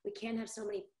 We can't have so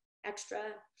many extra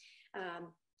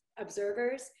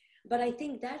observers. But I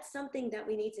think that's something that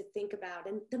we need to think about.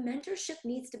 And the mentorship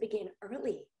needs to begin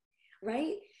early,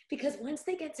 right? Because once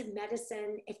they get to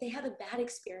medicine, if they have a bad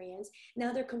experience,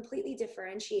 now they're completely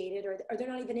differentiated, or they're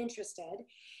not even interested.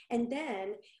 And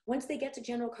then once they get to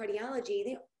general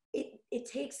cardiology, it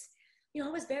takes, you know,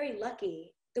 I was very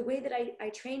lucky. The way that I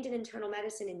trained in internal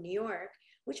medicine in New York,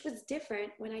 which was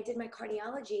different when I did my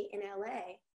cardiology in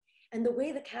LA. And the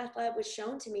way the cath lab was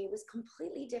shown to me was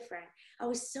completely different. I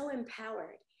was so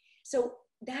empowered. So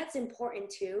that's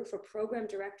important too for program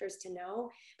directors to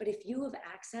know. But if you have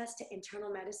access to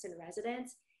internal medicine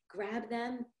residents, grab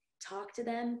them, talk to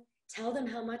them, tell them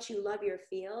how much you love your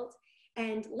field,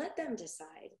 and let them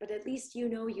decide. But at least you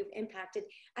know you've impacted.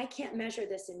 I can't measure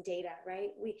this in data, right?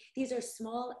 These are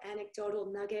small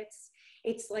anecdotal nuggets.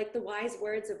 It's like the wise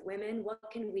words of women. What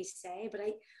can we say? But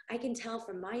I can tell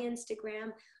from my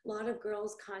Instagram, a lot of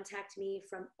girls contact me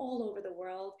from all over the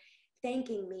world,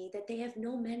 thanking me that they have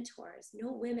no mentors,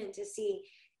 no women to see.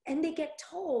 And they get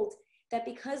told that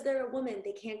because they're a woman,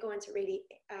 they can't go into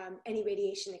any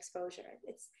radiation exposure.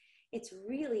 It's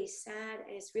really sad,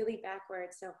 and it's really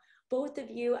backwards. So both of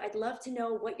you, I'd love to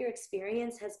know what your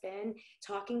experience has been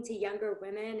talking to younger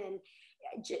women, and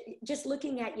just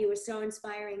looking at you is so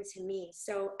inspiring to me.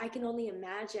 So I can only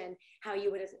imagine how you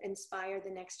would inspire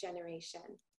the next generation.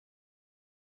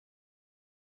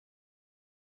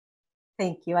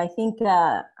 Thank you. I think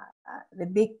the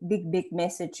big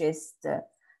message is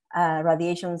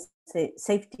radiation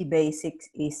safety basics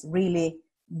is really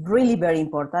very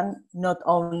important, not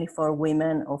only for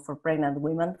women or for pregnant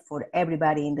women, for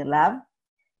everybody in the lab.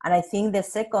 And I think the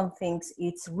second thing,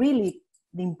 it's really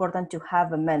important to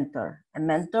have a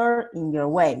mentor in your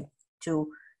way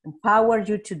to empower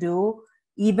you to do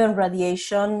even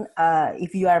radiation.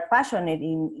 If you are passionate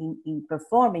in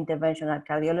perform interventional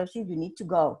cardiology, you need to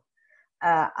go.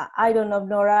 I don't know,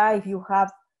 Nora, if you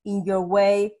have in your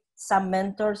way some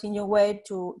mentors in your way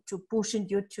to pushing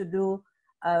you to do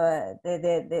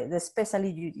the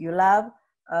specialty you love.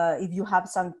 If you have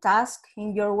some task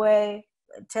in your way,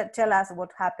 tell us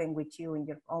what happened with you in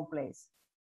your own place.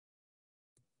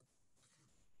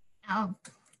 Oh,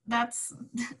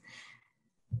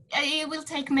 it will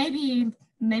take maybe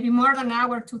more than an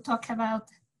hour to talk about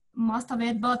most of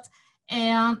it, but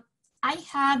I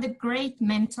had great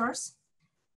mentors.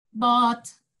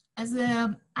 But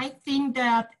I think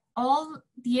that all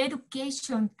the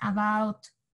education about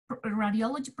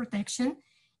radiology protection,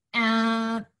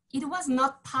 it was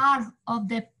not part of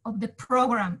the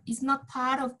program. It's not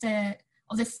part of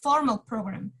the formal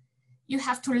program. You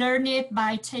have to learn it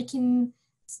by taking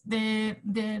the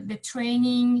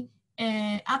training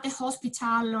at the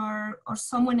hospital or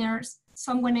someone else,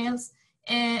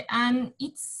 and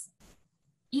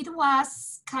it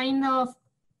was kind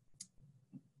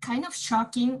of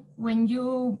shocking when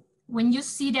you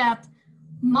see that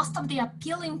most of the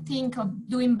appealing thing of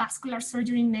doing vascular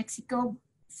surgery in Mexico,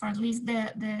 for at least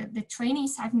the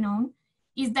trainees I've known,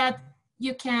 is that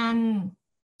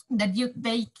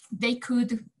they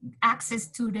could access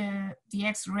to the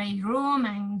X-ray room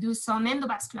and do some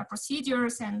endovascular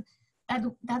procedures, and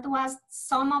that was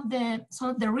some of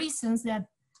the reasons that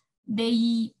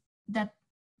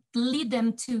lead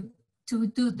them to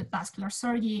do the vascular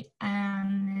surgery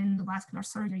and endovascular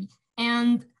surgery.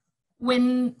 And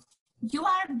when you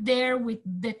are there with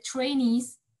the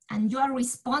trainees and you are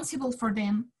responsible for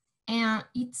them, and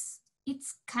it's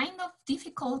kind of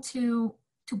difficult to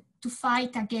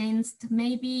fight against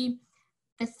maybe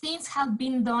the things have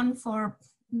been done for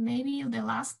maybe the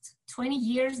last 20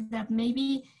 years that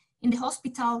maybe in the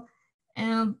hospital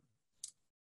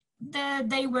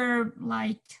they were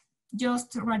like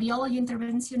just radiology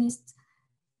interventionists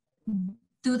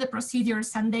do the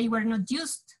procedures, and they were not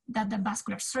used that the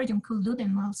vascular surgeon could do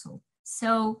them also.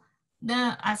 So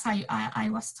as I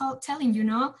was telling you,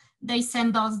 know, they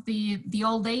send us the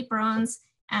old aprons,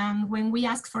 and when we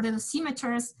asked for the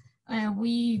dosimeters,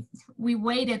 we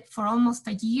waited for almost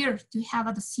a year to have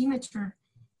a dosimeter.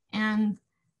 And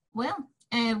well,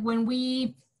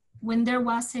 when there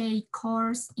was a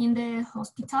course in the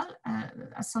hospital,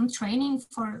 some training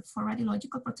for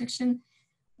radiological protection,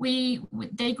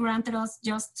 they granted us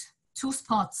just 2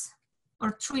 spots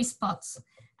or 3 spots,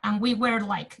 and we were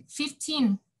like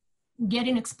 15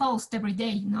 getting exposed every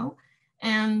day, you know.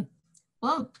 And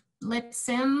well, let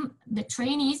them, the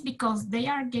trainees, because they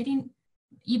are getting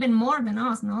even more than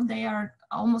us, no? They are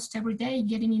almost every day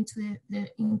getting into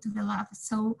the lab.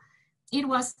 So it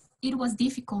was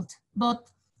difficult, but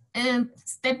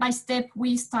step by step,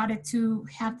 we started to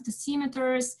have the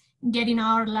dosimeters, getting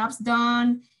our labs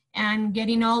done, and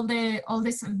getting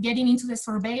getting into the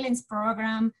surveillance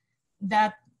program.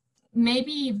 That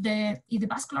maybe if the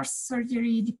vascular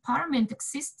surgery department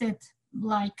existed,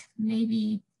 like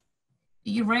maybe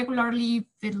irregularly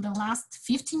in the last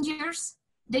 15 years,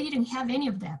 they didn't have any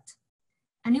of that.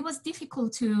 And it was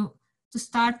difficult to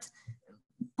start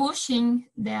pushing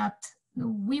that.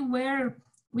 We were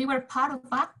part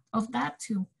of that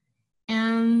too.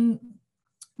 And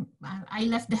I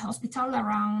left the hospital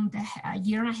around a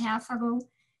year and a half ago.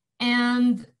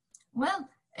 And well,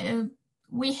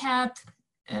 we had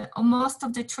most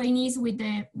of the trainees with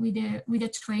the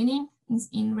training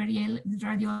in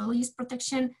radiologist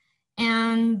protection,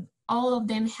 and all of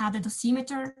them had a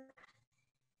dosimeter.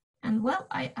 And well,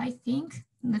 I think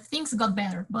the things got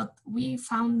better, but we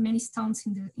found many stones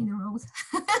in the road.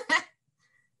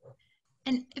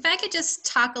 And if I could just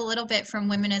talk a little bit from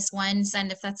Women as One's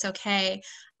end, if that's okay.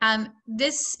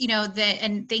 This,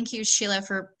 and thank you, Sheila,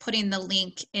 for putting the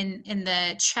link in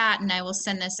the chat, and I will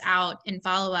send this out in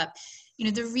follow-up.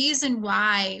 The reason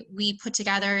why we put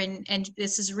together, and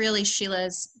this is really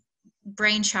Sheila's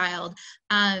brainchild,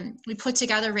 we put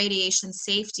together radiation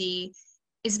safety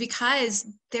is because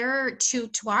there, to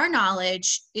our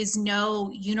knowledge, is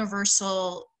no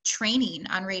universal training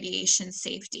on radiation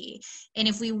safety. And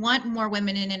if we want more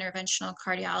women in interventional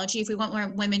cardiology, if we want more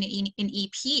women in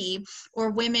EP, or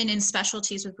women in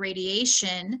specialties with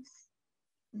radiation,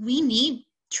 we need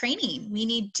training. We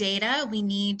need data. We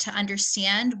need to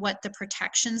understand what the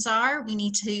protections are. We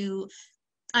need to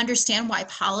understand why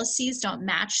policies don't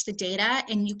match the data.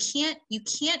 And you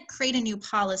can't create a new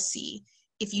policy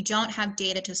if you don't have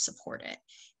data to support it.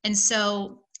 And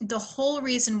so the whole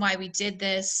reason why we did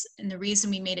this, and the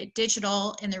reason we made it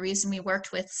digital, and the reason we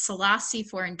worked with SOLACI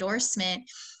for endorsement,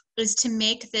 is to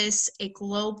make this a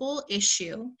global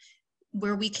issue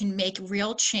where we can make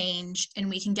real change, and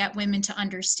we can get women to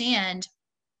understand,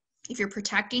 if you're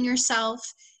protecting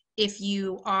yourself, if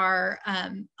you are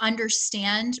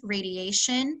understand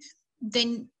radiation,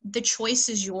 then the choice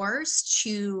is yours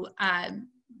to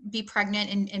be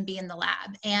pregnant and be in the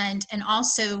lab, and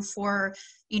also for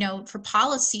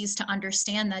policies to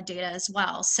understand that data as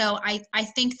well. So I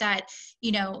think that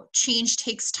change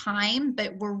takes time,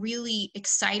 but we're really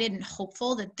excited and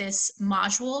hopeful that this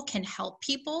module can help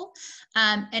people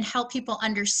and help people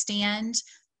understand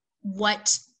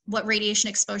what radiation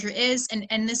exposure is,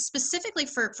 and this specifically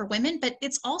for women, but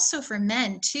it's also for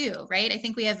men too, right? I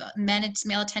think we have male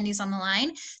attendees on the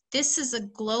line. This is a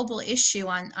global issue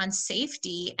on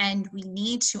safety, and we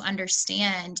need to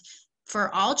understand,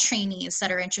 for all trainees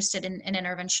that are interested in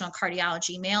interventional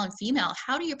cardiology, male and female,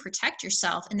 how do you protect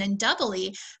yourself? And then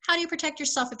doubly, how do you protect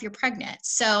yourself if you're pregnant?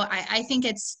 So I think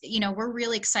it's, we're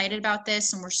really excited about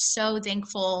this, and we're so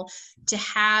thankful to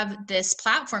have this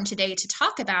platform today to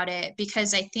talk about it,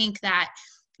 because I think that,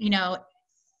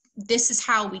 this is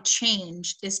how we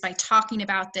change, is by talking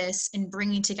about this and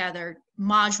bringing together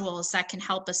modules that can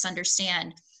help us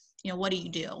understand, what do you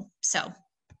do? So.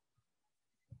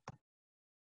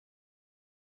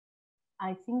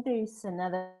 I think there is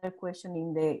another question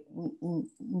in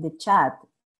the chat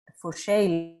for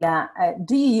Sheila.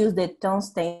 Do you use the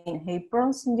tungsten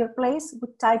aprons in your place?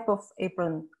 What type of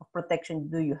apron of protection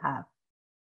do you have?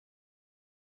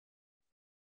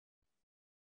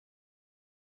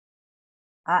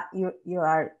 You're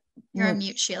on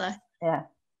mute, Sheila. Yeah.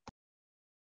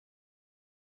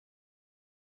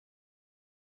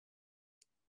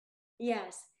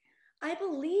 Yes, I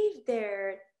believe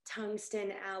they're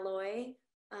tungsten alloy.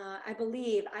 I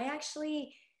believe. I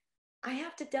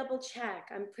have to double check.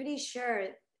 I'm pretty sure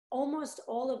almost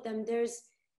all of them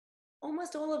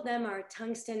are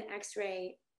tungsten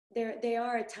X-ray. They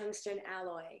are a tungsten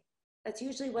alloy. That's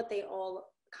usually what they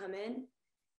all come in.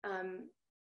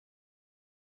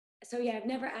 So yeah, I've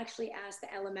never actually asked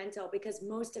the elemental, because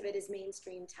most of it is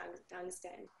mainstream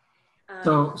tungsten.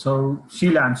 So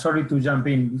Sheila, I'm sorry to jump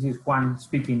in. This is Juan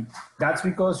speaking. That's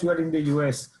because you are in the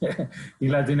US. In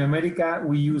Latin America,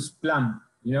 we use plum,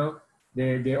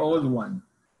 the old one.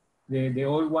 The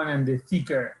old one, and the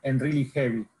thicker and really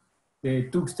heavy. The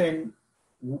tungsten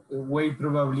weigh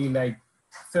probably like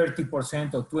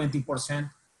 30% or 20%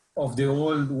 of the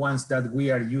old ones that we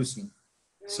are using.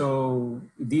 So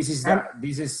this is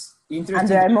interesting. And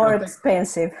they are more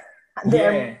expensive.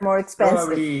 They're more expensive.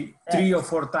 Probably 3 or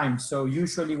 4 times. So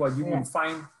usually what you will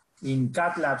find in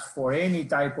cath labs for any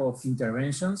type of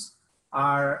interventions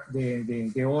are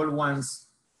the old ones,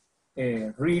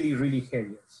 really, really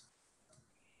heavy.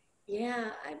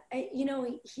 Yeah, you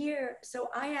know, here, so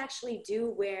I actually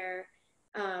do wear,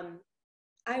 I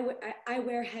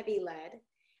wear heavy lead.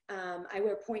 I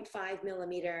wear 0.5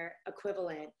 millimeter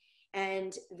equivalent.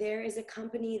 And there is a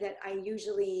company that I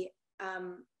usually,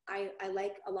 I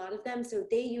like a lot of them. So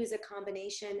they use a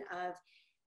combination of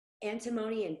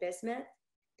antimony and bismuth.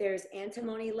 There's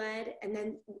antimony lead. And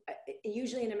then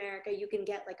usually in America, you can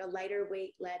get like a lighter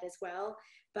weight lead as well.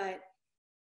 But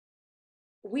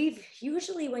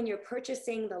usually when you're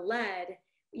purchasing the lead,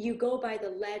 you go by the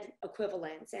lead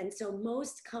equivalents. And so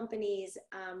most companies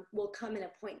will come in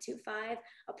a 0.25,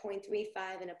 a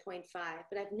 0.35, and a 0.5,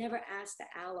 but I've never asked the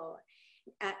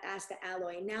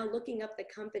alloy. Now looking up the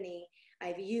company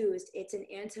I've used, it's an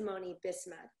antimony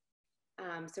bismuth.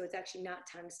 So it's actually not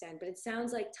tungsten, but it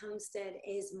sounds like tungsten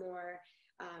is more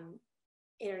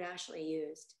internationally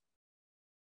used.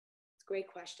 It's a great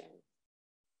question.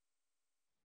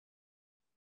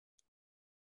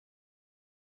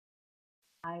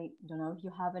 I don't know if you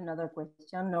have another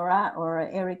question, Nora or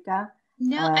Erica.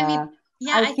 No, I mean,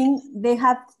 yeah. I think they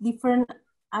have different,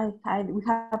 we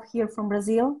have here from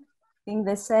Brazil. I think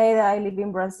they say that I live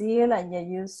in Brazil and they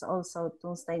use also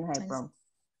tungsten hydron.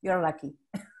 You're lucky.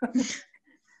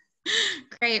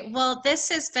 Great. Well, this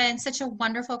has been such a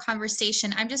wonderful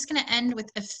conversation. I'm just going to end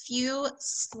with a few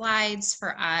slides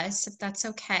for us, if that's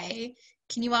okay.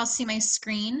 Can you all see my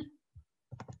screen?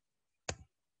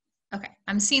 Okay,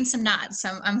 I'm seeing some nods,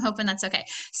 so I'm hoping that's okay.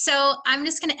 So I'm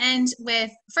just going to end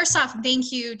with, first off,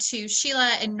 thank you to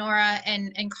Sheila and Nora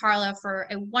and Carla for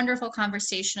a wonderful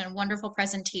conversation and wonderful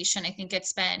presentation. I think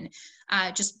it's been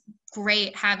just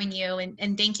great having you,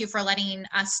 and thank you for letting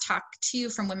us talk to you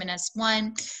from Women as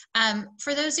One.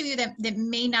 For those of you that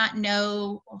may not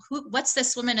know, what's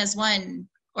this Women as One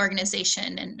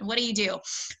organization and what do you do?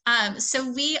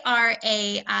 So we are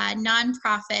a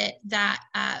nonprofit that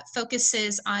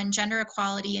focuses on gender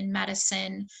equality in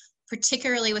medicine,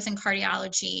 particularly within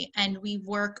cardiology, and we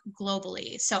work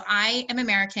globally. So I am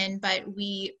American, but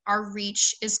our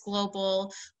reach is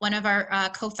global. One of our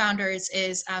co-founders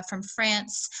is from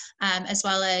France, as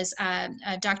well as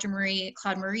Dr.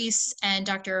 Marie-Claude Maurice and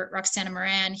Dr. Roxana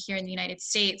Moran here in the United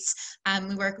States.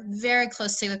 We work very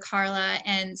closely with Carla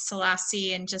and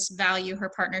SOLACI and just value her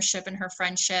partnership and her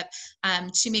friendship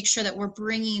to make sure that we're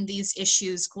bringing these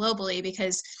issues globally,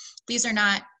 because these are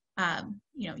not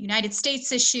United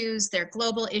States issues, they're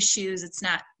global issues. It's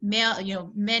not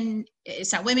men,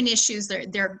 it's not women issues,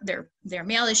 they're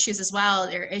male issues as well.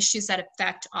 They're issues that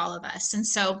affect all of us. And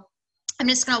so I'm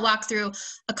just going to walk through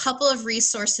a couple of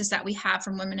resources that we have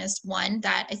from Women as One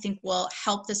that I think will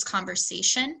help this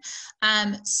conversation.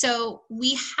 So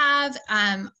we have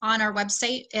on our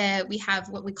website, we have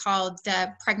what we call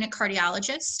the Pregnant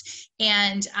Cardiologist,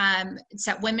 and it's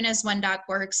at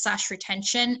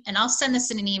womenasone.org/retention. And I'll send this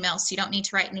in an email, so you don't need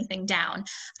to write anything down.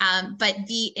 But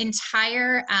the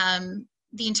entire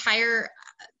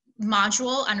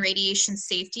module on radiation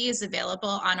safety is available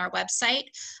on our website.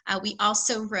 We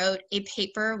also wrote a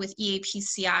paper with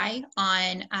EAPCI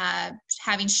on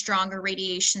having stronger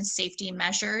radiation safety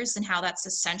measures and how that's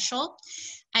essential.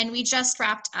 And we just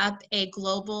wrapped up a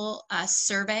global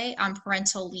survey on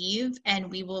parental leave,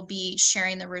 and we will be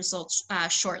sharing the results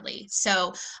shortly.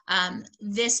 So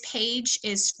this page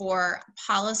is for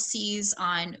policies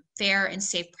on fair and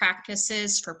safe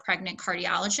practices for pregnant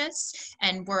cardiologists,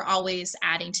 and we're always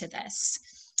adding to this.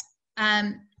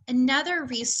 Another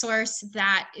resource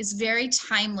that is very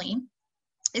timely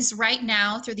is right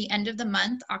now through the end of the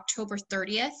month, October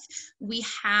 30th, we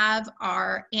have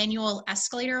our annual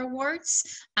Escalator Awards.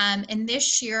 And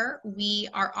this year we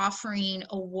are offering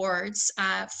awards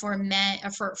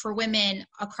for women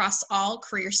across all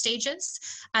career stages.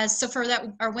 So for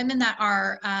our women that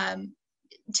are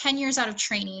 10 years out of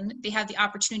training, they have the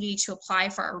opportunity to apply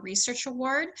for our research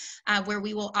award, where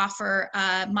we will offer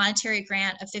a monetary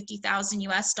grant of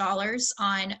 $50,000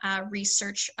 on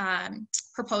research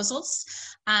proposals.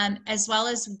 As well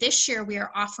as this year, we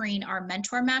are offering our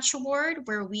Mentor Match Award,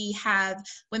 where we have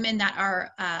women that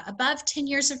are above 10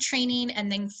 years of training and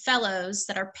then fellows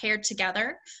that are paired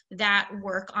together that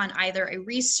work on either a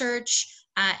research,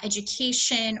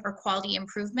 education, or quality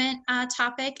improvement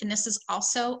topic. And this is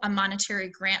also a monetary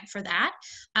grant for that.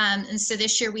 And so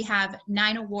this year we have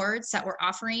 9 awards that we're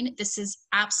offering. This is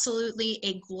absolutely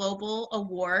a global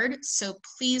award. So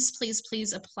please, please,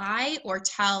 please apply or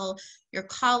tell your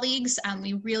colleagues.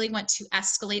 We really want to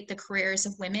escalate the careers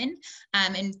of women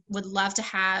and would love to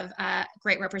have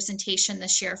great representation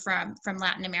this year from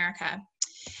Latin America.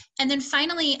 And then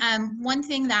finally, one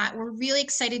thing that we're really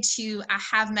excited to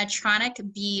have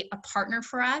Medtronic be a partner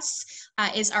for us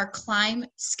is our Climb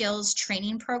Skills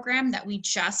training program that we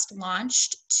just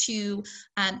launched to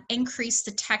increase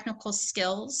the technical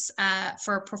skills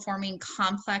for performing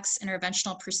complex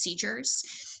interventional procedures.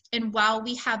 And while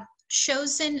we have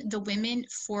chosen the women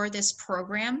for this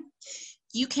program,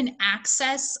 you can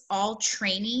access all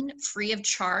training free of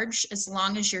charge as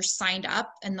long as you're signed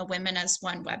up in the Women as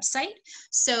One website.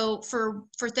 So for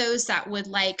those that would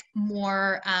like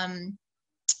more,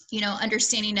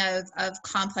 understanding of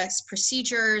complex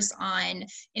procedures on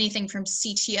anything from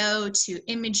CTO to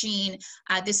imaging,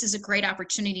 this is a great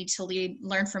opportunity to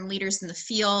learn from leaders in the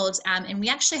field. And we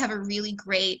actually have a really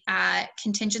great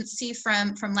contingency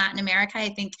from Latin America. I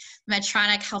think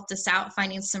Medtronic helped us out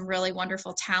finding some really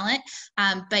wonderful talent.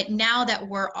 But now that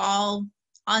we're all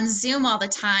on Zoom all the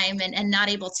time and not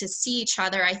able to see each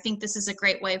other, I think this is a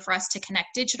great way for us to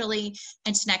connect digitally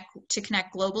and to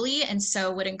connect globally. And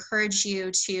so would encourage you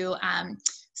to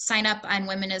sign up on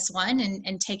Women as One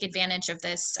and take advantage of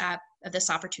this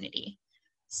opportunity.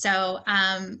 So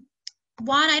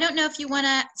Juan, I don't know if you want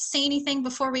to say anything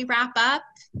before we wrap up.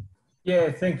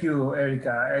 Yeah, thank you,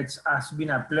 Erica. It has been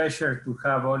a pleasure to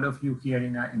have all of you here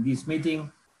in this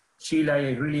meeting. Sheila,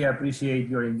 I really appreciate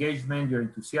your engagement, your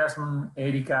enthusiasm.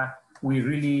 Erica, we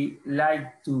really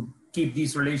like to keep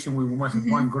this relation with Women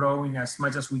as One growing as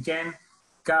much as we can.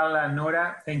 Carla,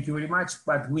 Nora, thank you very much,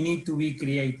 but we need to be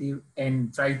creative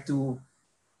and try to,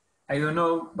 I don't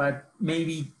know, but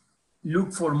maybe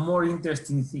look for more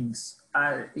interesting things.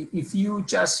 If you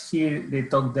just hear the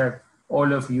talk that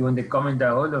all of you and the comment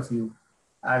that all of you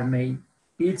are made,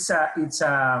 it's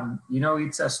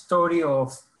a story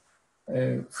of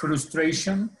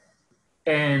frustration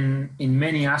and in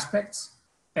many aspects,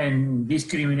 and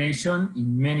discrimination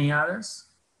in many others.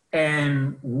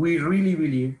 And we really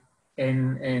believe,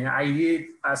 and I did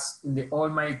as in all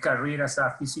my career as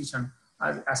a physician,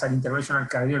 as an interventional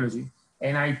cardiology,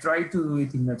 and I try to do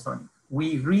it in Medtronic.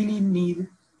 We really need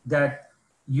that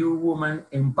you women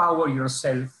empower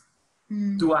yourself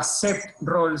to accept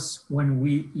roles when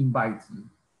we invite you,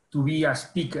 to be a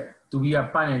speaker, to be a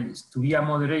panelist, to be a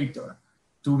moderator,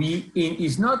 to be in,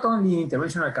 it's not only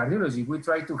interventional cardiology. We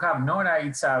try to have Nora,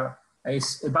 it's a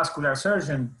vascular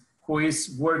surgeon who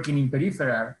is working in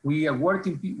peripheral. We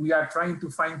are trying to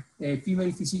find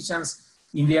female physicians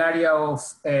in the area of,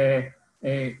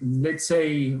 let's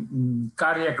say,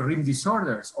 cardiac rhythm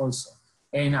disorders also,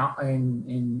 and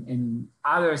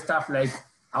other stuff like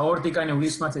aortic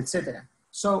aneurysms, etc.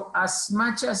 So as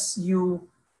much as you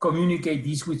communicate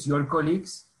this with your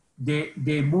colleagues,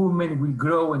 the movement will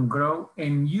grow and grow,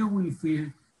 and you will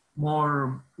feel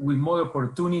with more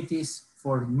opportunities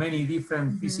for many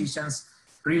different physicians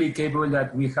really capable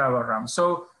that we have around.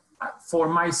 So for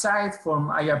my side,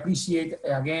 I appreciate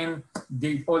again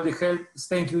all the help.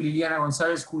 Thank you, Liliana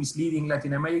Gonzalez, who is leading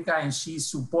Latin America, and she's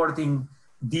supporting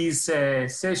this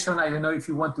session. I don't know if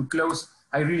you want to close.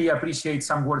 I really appreciate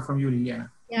some word from you, Liliana.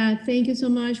 Yeah, thank you so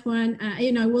much, Juan.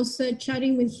 I was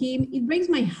chatting with him. It breaks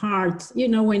my heart,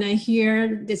 when I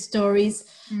hear the stories.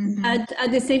 But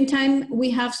at the same time,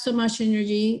 we have so much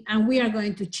energy and we are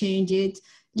going to change it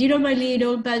little by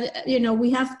little. But,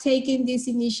 we have taken this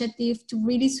initiative to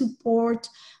really support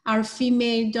our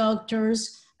female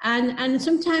doctors. And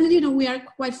sometimes, we are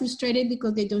quite frustrated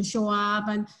because they don't show up,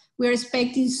 and we're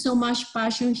expecting so much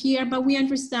passion here, but we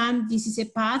understand this is a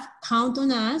path, count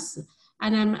on us.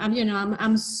 And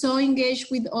I'm so engaged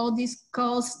with all these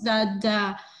calls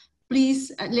that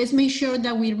please, let's make sure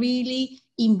that we really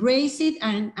embrace it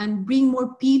and bring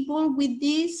more people with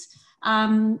this.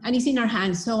 And it's in our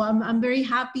hands. So I'm very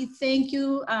happy. Thank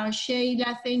you,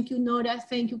 Sheila. Thank you, Nora.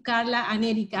 Thank you, Carla and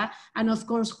Erica. And of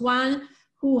course, Juan,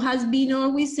 who has been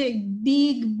always a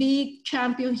big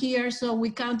champion here. So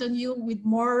we count on you with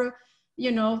more,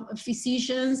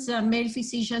 physicians, male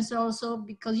physicians also,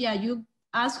 because yeah, you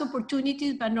ask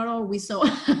opportunities, but not always so.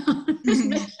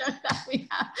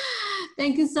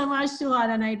 Thank you so much,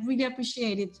 Joanna, and I really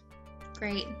appreciate it.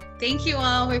 Great. Thank you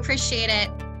all. We appreciate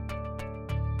it.